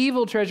his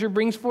evil treasure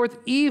brings forth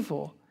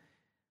evil.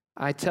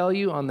 I tell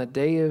you, on the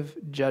day of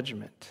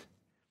judgment,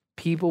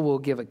 people will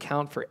give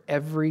account for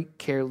every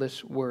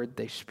careless word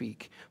they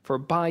speak. For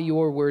by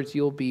your words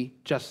you'll be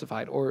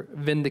justified or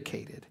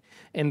vindicated,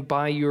 and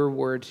by your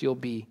words you'll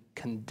be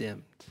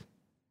condemned.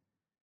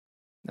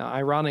 Now,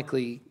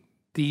 ironically,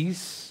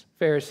 these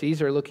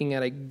Pharisees are looking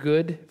at a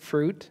good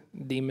fruit,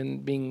 demon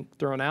being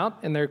thrown out,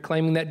 and they're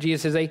claiming that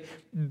Jesus is a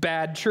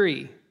bad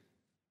tree.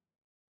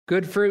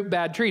 Good fruit,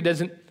 bad tree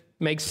doesn't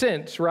make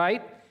sense,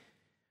 right?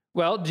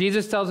 Well,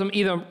 Jesus tells them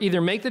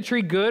either make the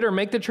tree good or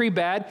make the tree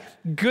bad.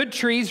 Good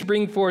trees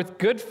bring forth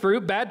good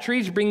fruit. Bad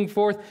trees bring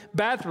forth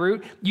bad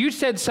fruit. You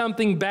said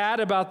something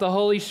bad about the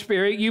Holy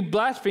Spirit. You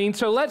blasphemed.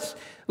 So let's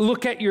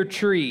look at your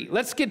tree.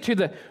 Let's get to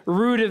the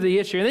root of the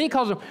issue. And then he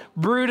calls them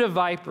brood of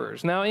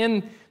vipers. Now,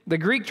 in the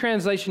Greek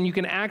translation, you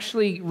can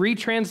actually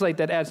retranslate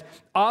that as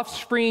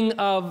offspring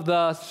of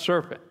the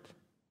serpent.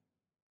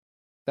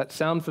 That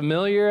sound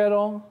familiar at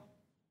all?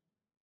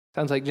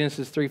 Sounds like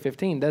Genesis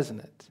 3:15,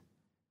 doesn't it?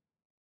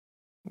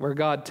 Where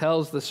God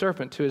tells the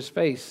serpent to his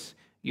face,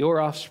 your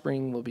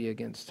offspring will be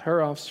against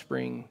her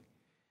offspring.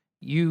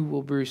 You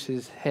will bruise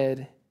his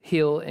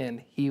heel,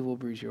 and he will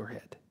bruise your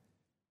head.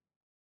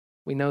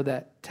 We know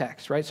that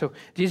text, right? So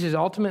Jesus is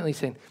ultimately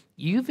saying,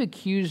 you've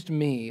accused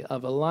me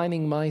of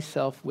aligning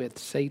myself with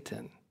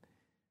Satan,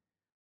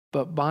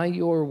 but by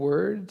your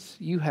words,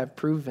 you have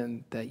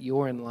proven that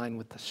you're in line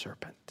with the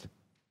serpent.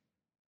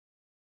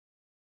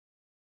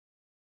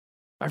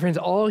 My friends,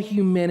 all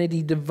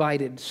humanity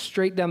divided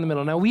straight down the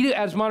middle. Now, we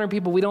as modern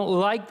people, we don't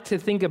like to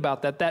think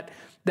about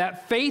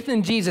that faith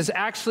in Jesus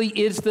actually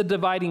is the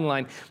dividing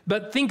line.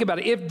 But think about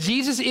it. If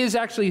Jesus is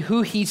actually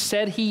who he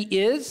said he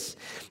is,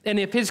 and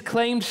if his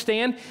claims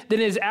stand, then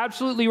it is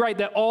absolutely right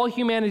that all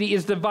humanity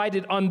is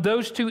divided on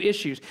those two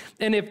issues.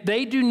 And if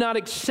they do not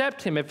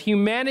accept him, if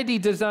humanity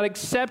does not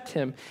accept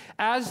him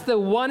as the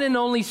one and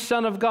only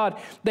Son of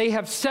God, they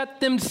have set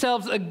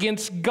themselves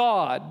against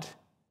God,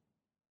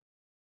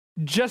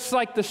 just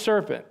like the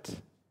serpent.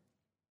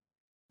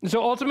 And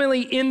so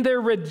ultimately, in their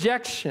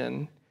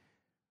rejection,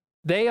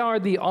 they are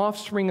the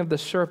offspring of the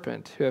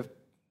serpent who have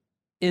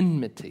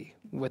enmity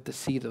with the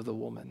seed of the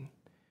woman.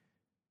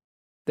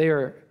 They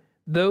are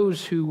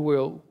those who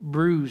will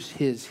bruise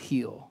his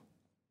heel.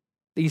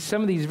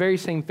 Some of these very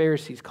same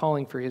Pharisees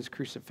calling for his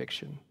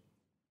crucifixion.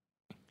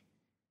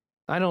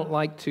 I don't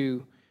like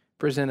to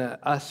present a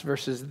us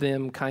versus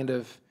them kind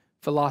of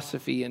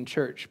philosophy in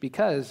church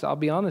because, I'll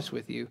be honest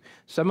with you,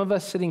 some of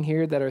us sitting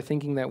here that are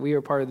thinking that we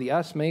are part of the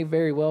us may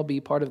very well be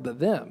part of the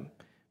them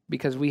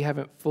because we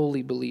haven't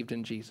fully believed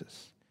in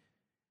Jesus.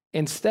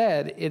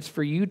 Instead, it's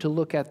for you to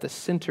look at the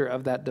center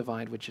of that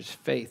divide, which is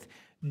faith.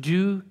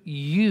 Do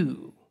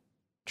you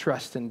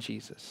trust in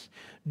Jesus?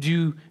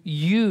 Do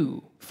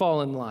you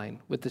fall in line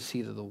with the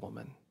seed of the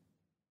woman?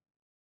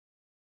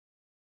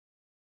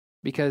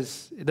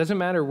 Because it doesn't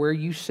matter where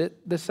you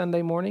sit this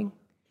Sunday morning,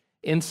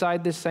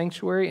 inside this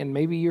sanctuary, and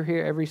maybe you're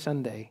here every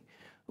Sunday,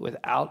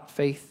 without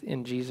faith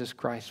in Jesus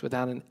Christ,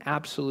 without an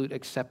absolute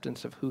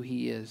acceptance of who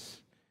he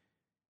is,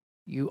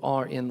 you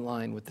are in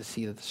line with the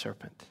seed of the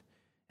serpent.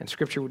 And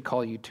Scripture would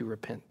call you to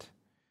repent.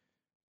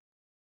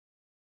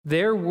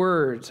 Their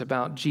words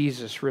about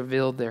Jesus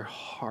revealed their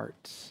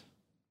hearts.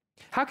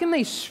 How can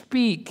they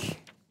speak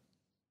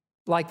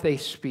like they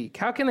speak?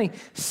 How can they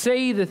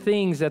say the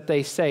things that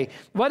they say?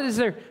 What is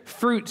their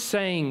fruit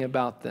saying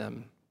about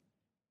them?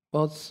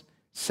 Well, it's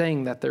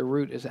saying that their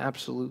root is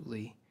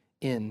absolutely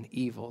in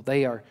evil.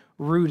 They are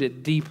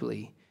rooted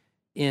deeply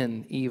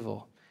in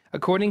evil.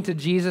 According to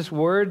Jesus,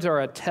 words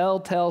are a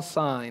telltale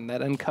sign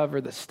that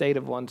uncover the state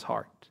of one's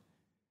heart.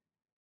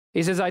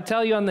 He says, I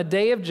tell you, on the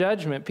day of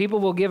judgment, people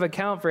will give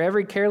account for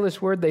every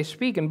careless word they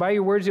speak, and by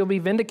your words you'll be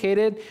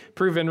vindicated,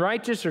 proven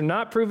righteous or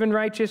not proven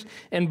righteous,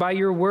 and by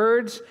your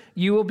words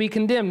you will be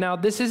condemned. Now,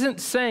 this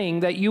isn't saying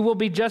that you will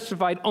be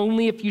justified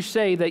only if you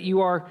say that you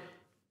are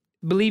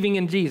believing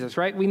in Jesus,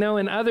 right? We know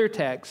in other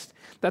texts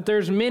that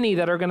there's many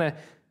that are going to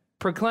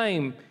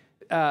proclaim,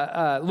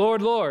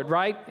 Lord, Lord,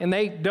 right? And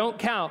they don't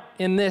count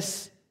in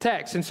this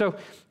text. And so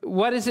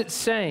what is it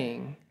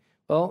saying?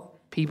 Well,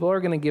 people are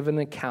going to give an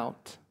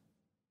account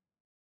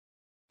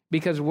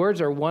because words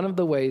are one of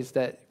the ways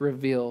that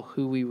reveal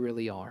who we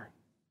really are.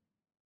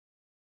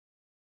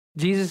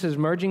 Jesus is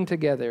merging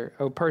together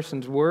a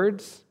person's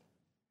words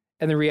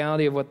and the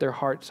reality of what their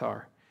hearts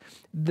are.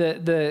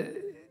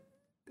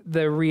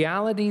 The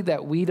reality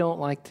that we don't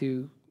like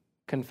to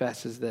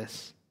confess is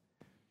this: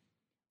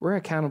 we're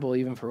accountable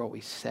even for what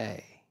we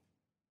say.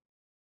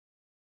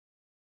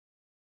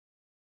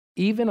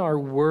 Even our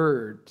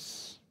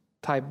words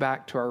tie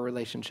back to our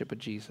relationship with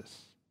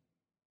Jesus.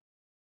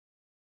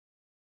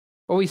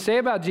 What we say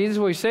about Jesus,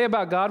 what we say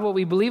about God, what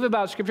we believe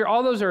about Scripture,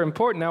 all those are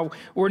important. Now,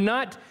 we're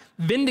not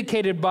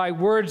vindicated by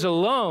words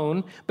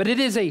alone, but it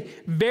is a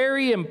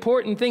very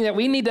important thing that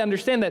we need to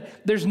understand,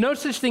 that there's no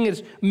such thing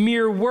as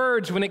mere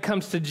words when it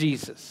comes to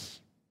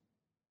Jesus.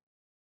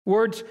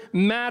 Words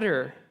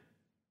matter.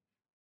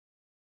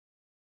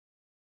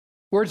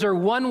 Words are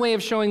one way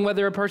of showing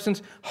whether a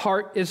person's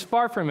heart is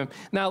far from him.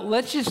 Now,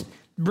 let's just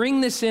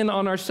bring this in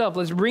on ourselves.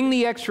 Let's bring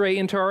the x-ray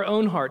into our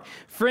own heart.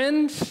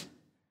 Friends,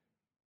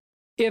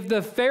 if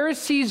the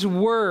Pharisees'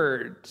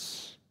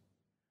 words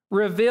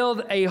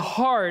revealed a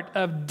heart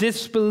of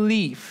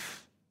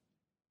disbelief,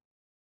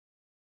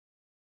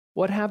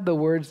 what have the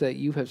words that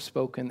you have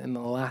spoken in the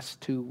last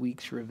 2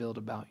 weeks revealed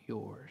about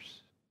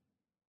yours?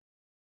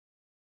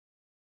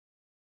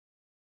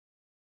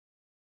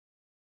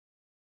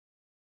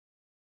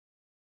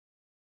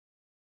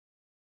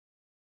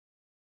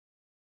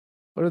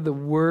 What are the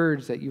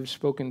words that you've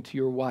spoken to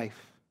your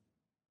wife,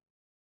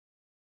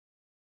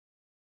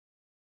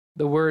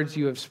 the words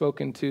you have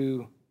spoken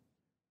to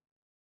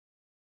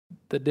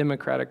the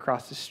Democrat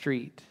across the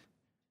street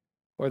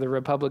or the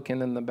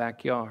Republican in the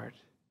backyard.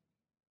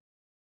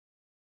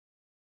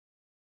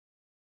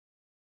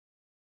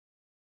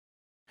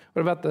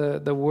 What about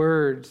the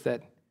words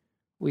that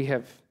we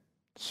have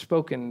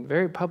spoken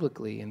very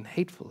publicly and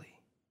hatefully?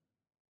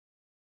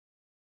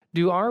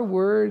 Do our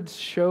words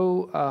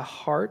show a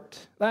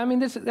heart? I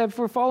mean, if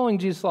we're following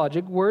Jesus'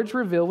 logic, words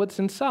reveal what's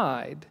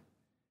inside.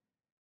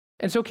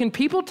 And so can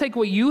people take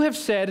what you have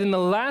said in the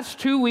last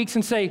 2 weeks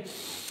and say,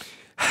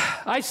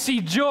 I see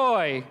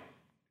joy.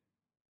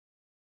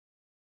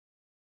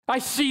 I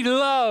see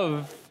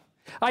love.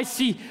 I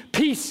see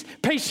peace,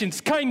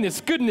 patience, kindness,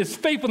 goodness,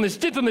 faithfulness,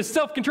 gentleness,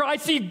 self-control. I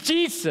see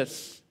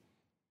Jesus.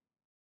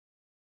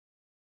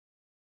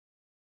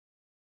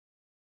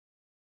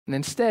 And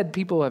instead,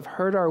 people have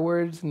heard our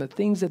words, and the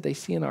things that they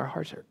see in our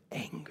hearts are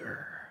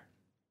anger,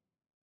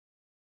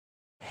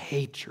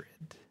 hatred,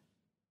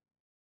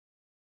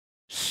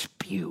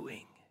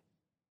 spewing.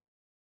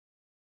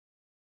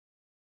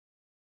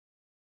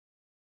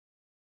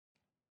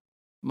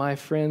 My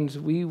friends,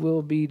 we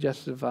will be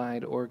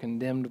justified or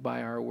condemned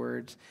by our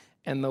words,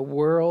 and the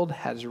world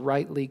has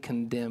rightly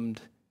condemned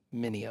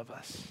many of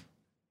us.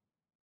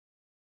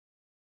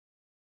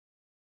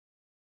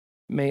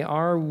 May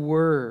our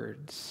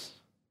words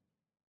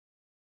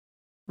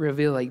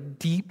reveal a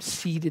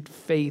deep-seated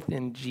faith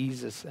in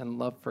Jesus and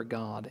love for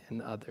God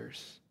and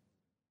others.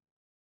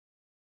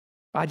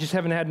 I just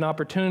haven't had an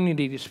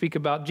opportunity to speak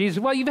about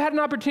Jesus. Well, you've had an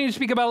opportunity to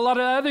speak about a lot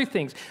of other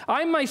things.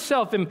 I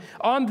myself am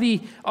on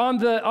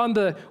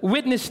the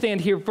witness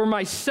stand here for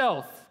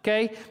myself,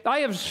 okay? I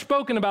have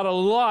spoken about a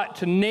lot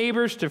to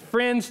neighbors, to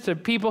friends, to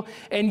people,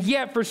 and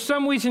yet for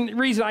some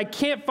reason I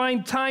can't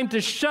find time to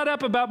shut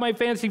up about my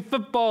fantasy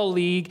football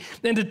league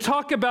and to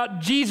talk about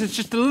Jesus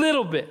just a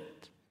little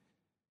bit.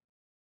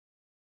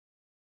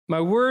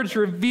 My words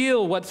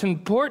reveal what's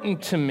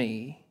important to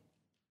me.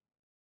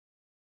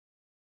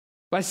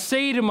 What I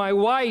say to my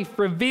wife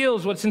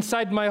reveals what's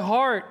inside my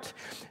heart.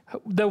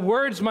 The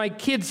words my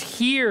kids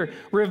hear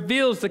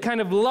reveals the kind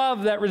of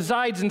love that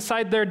resides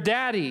inside their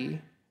daddy.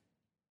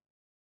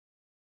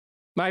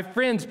 My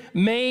friends,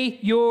 may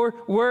your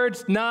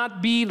words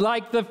not be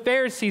like the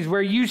Pharisees,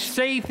 where you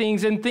say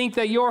things and think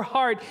that your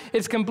heart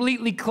is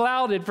completely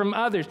clouded from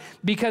others.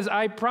 Because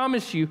I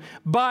promise you,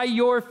 by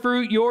your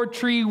fruit, your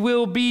tree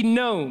will be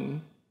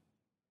known.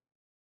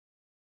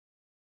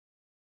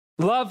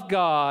 Love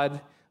God,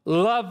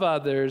 love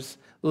others,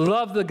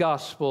 love the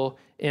gospel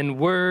in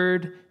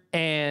word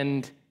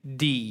and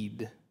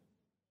deed.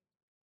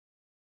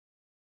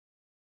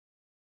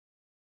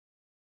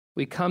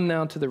 We come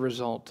now to the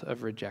result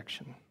of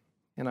rejection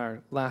in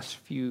our last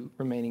few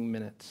remaining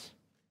minutes.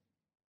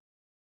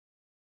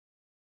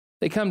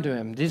 They come to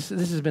him. This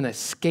has been a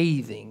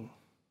scathing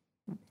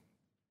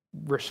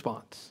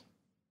response.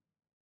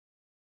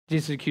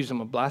 Jesus accused them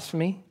of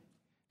blasphemy.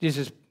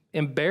 Jesus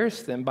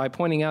embarrassed them by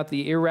pointing out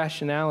the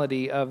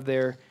irrationality of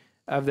their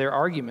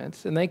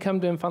arguments. And they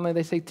come to him finally,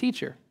 they say,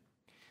 teacher.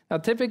 Now,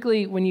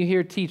 typically when you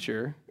hear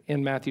teacher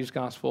in Matthew's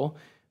gospel,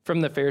 from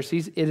the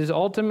Pharisees, it is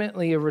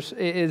ultimately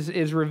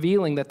is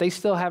revealing that they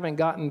still haven't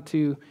gotten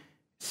to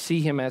see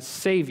him as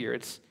Savior.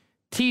 It's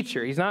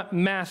teacher. He's not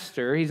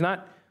master. He's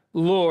not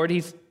Lord.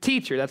 He's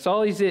teacher. That's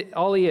all he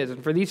is.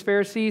 And for these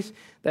Pharisees,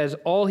 that is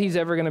all he's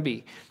ever going to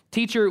be.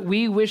 Teacher,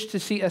 we wish to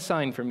see a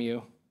sign from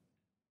you.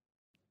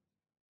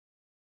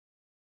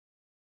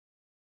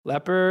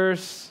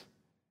 Lepers,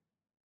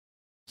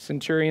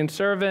 centurion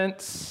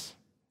servants,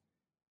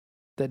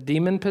 the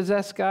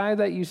demon-possessed guy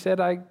that you said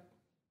I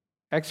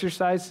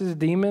exorcise his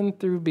demon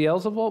through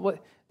Beelzebul?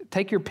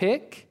 Take your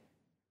pick.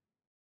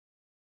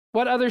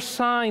 What other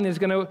sign is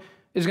going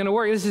to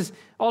work? This is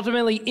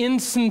ultimately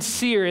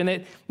insincere, and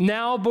it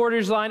now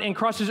borders line and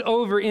crosses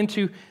over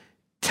into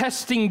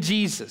testing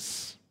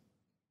Jesus.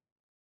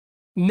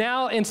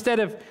 Now, instead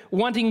of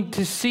wanting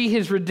to see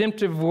his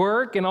redemptive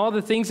work and all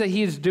the things that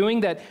he is doing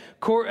that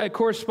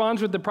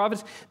corresponds with the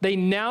prophets, they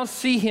now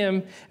see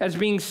him as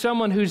being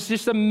someone who's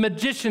just a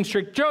magician's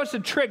trick. Show us a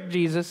trick,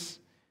 Jesus.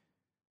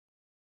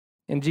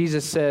 And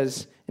Jesus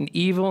says, an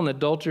evil and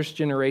adulterous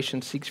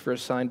generation seeks for a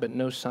sign, but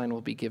no sign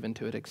will be given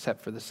to it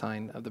except for the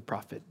sign of the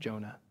prophet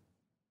Jonah.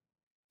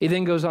 He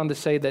then goes on to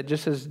say that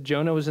just as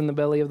Jonah was in the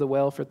belly of the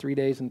whale for 3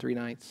 days and 3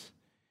 nights,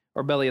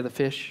 or belly of the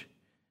fish,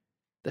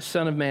 the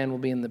Son of Man will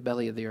be in the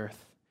belly of the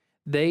earth.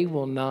 They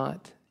will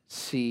not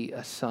see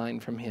a sign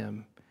from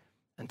him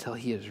until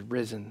he is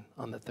risen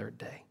on the third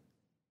day.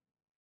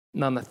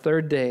 And on the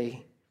third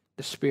day,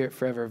 the Spirit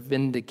forever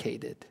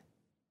vindicated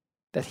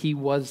that he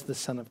was the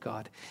Son of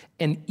God.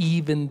 And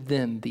even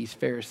then, these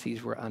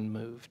Pharisees were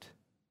unmoved.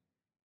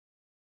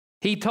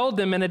 He told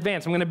them in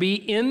advance, I'm going to be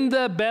in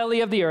the belly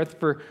of the earth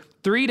for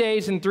 3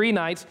 days and 3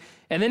 nights.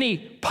 And then he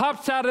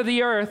pops out of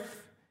the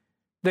earth.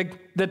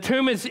 The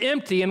tomb is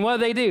empty. And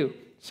what do?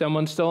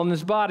 Someone's stolen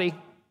his body.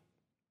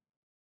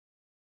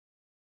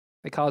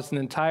 They caused an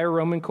entire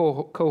Roman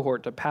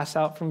cohort to pass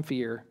out from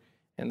fear.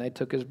 And they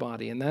took his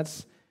body. And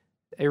that's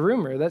a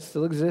rumor that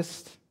still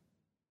exists.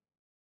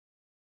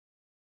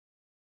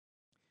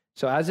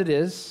 So as it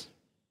is,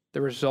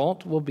 the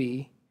result will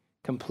be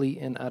complete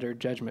and utter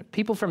judgment.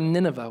 People from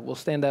Nineveh will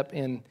stand up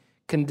and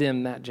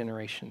condemn that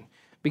generation.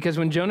 Because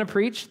when Jonah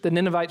preached, the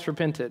Ninevites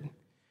repented.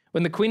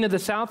 When the queen of the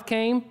south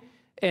came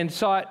and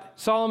sought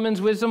Solomon's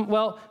wisdom,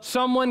 well,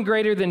 someone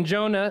greater than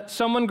Jonah,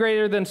 someone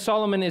greater than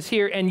Solomon is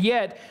here, and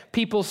yet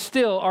people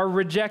still are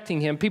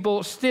rejecting him.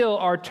 People still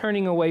are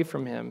turning away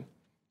from him.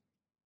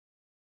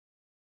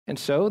 And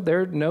so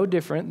they're no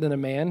different than a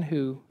man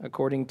who,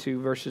 according to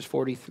verses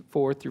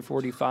 44 through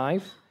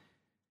 45,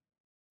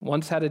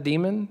 once had a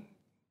demon,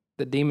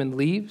 the demon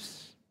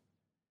leaves,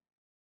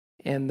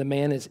 and the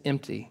man is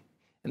empty.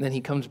 And then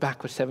he comes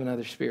back with 7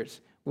 other spirits,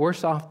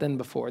 worse off than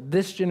before.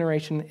 This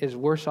generation is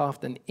worse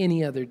off than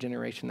any other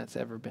generation that's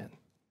ever been.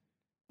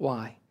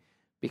 Why?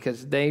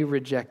 Because they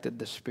rejected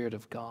the Spirit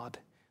of God.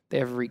 They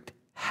have wreaked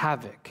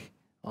havoc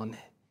on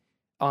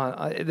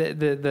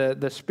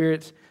the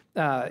spirits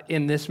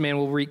in this man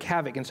will wreak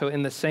havoc. And so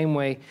in the same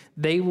way,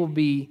 they will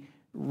be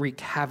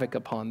wreaked havoc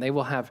upon. They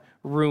will have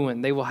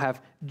ruin. They will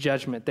have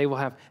judgment. They will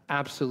have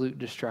absolute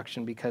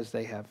destruction because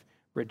they have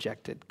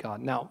rejected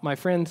God. Now, my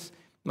friends,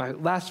 my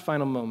last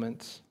final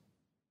moments,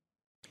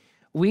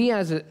 we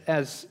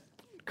as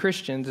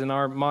Christians in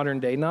our modern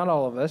day, not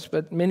all of us,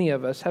 but many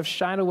of us, have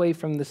shied away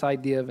from this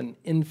idea of an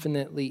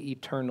infinitely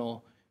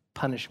eternal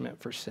punishment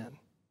for sin.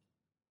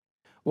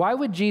 Why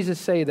would Jesus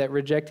say that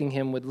rejecting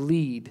him would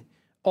lead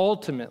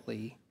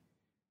ultimately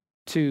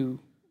to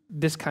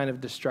this kind of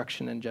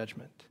destruction and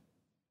judgment?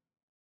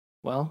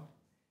 Well,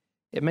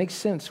 it makes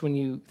sense when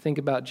you think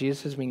about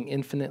Jesus as being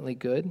infinitely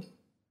good.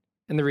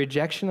 And the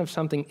rejection of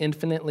something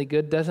infinitely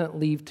good doesn't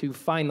lead to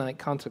finite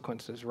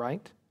consequences,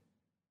 right?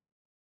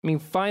 I mean,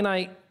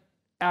 finite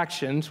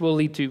actions will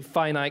lead to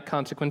finite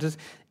consequences.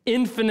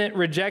 Infinite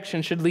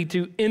rejection should lead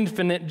to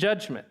infinite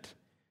judgment.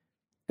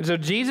 And so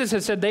Jesus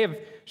has said they have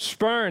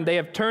spurned, they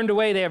have turned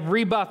away, they have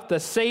rebuffed the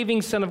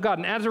saving Son of God.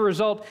 And as a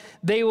result,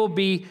 they will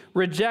be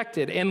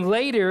rejected. And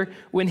later,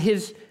 when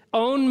his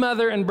own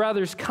mother and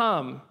brothers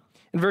come,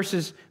 in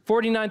verses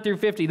 49 through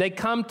 50, they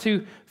come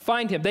to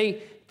find him.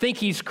 They think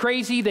he's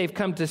crazy. They've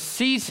come to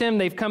seize him.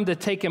 They've come to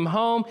take him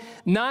home.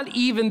 Not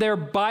even their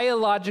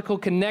biological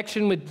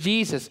connection with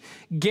Jesus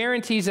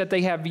guarantees that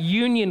they have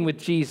union with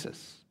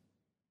Jesus.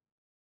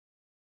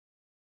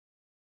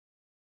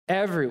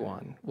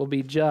 Everyone will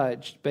be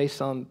judged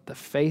based on the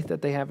faith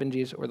that they have in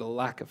Jesus or the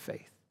lack of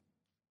faith.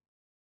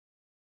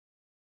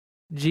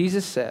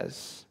 Jesus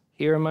says,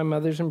 "Here are my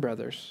mothers and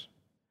brothers.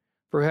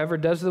 For whoever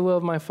does the will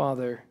of my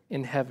Father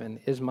in heaven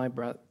is my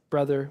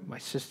brother, my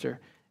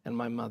sister, and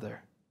my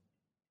mother."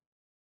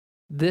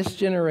 This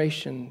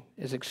generation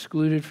is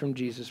excluded from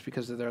Jesus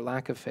because of their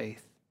lack of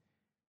faith.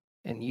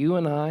 And you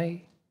and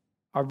I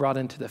are brought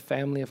into the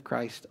family of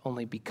Christ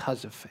only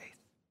because of faith.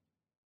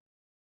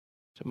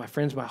 So my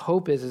friends, my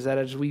hope is that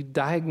as we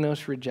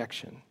diagnose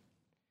rejection,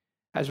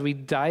 as we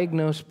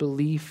diagnose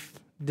belief,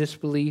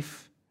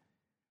 disbelief,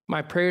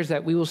 my prayer is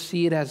that we will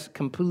see it as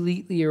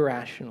completely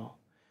irrational.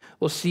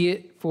 We'll see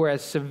it for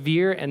as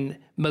severe and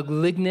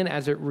malignant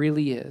as it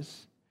really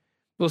is.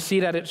 We'll see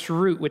it at its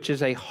root, which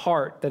is a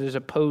heart that is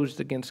opposed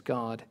against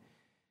God.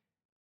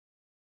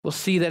 We'll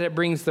see that it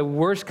brings the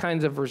worst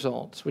kinds of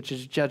results, which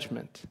is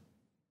judgment.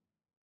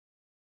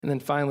 And then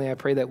finally, I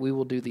pray that we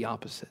will do the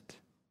opposite,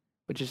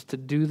 which is to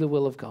do the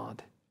will of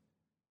God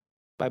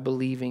by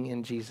believing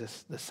in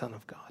Jesus, the Son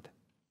of God.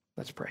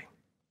 Let's pray.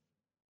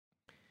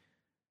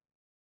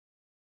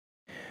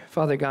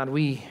 Father God,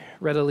 we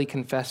readily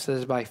confess that it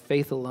is by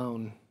faith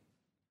alone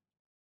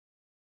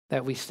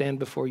that we stand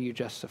before you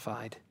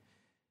justified.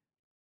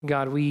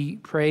 God, we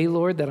pray,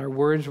 Lord, that our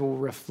words will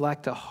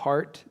reflect a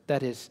heart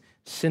that is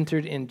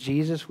centered in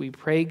Jesus. We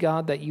pray,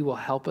 God, that you will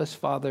help us,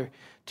 Father,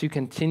 to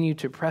continue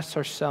to press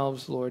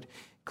ourselves, Lord,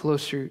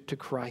 closer to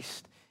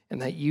Christ, and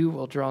that you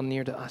will draw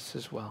near to us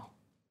as well.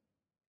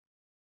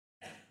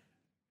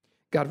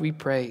 God, we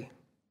pray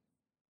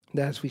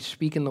that as we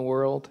speak in the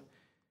world,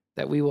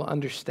 that we will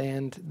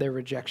understand their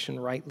rejection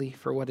rightly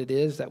for what it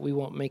is, that we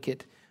won't make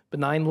it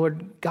benign.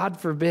 Lord, God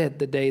forbid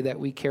the day that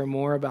we care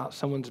more about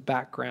someone's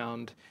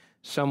background,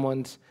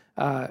 someone's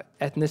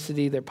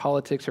ethnicity, their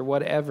politics, or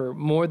whatever,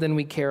 more than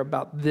we care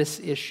about this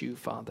issue,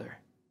 Father.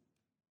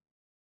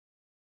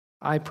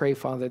 I pray,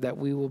 Father, that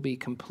we will be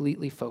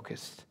completely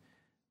focused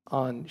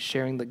on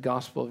sharing the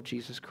gospel of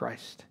Jesus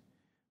Christ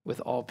with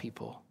all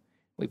people.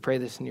 We pray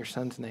this in your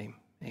Son's name.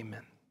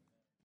 Amen.